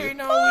I do.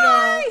 No, we don't.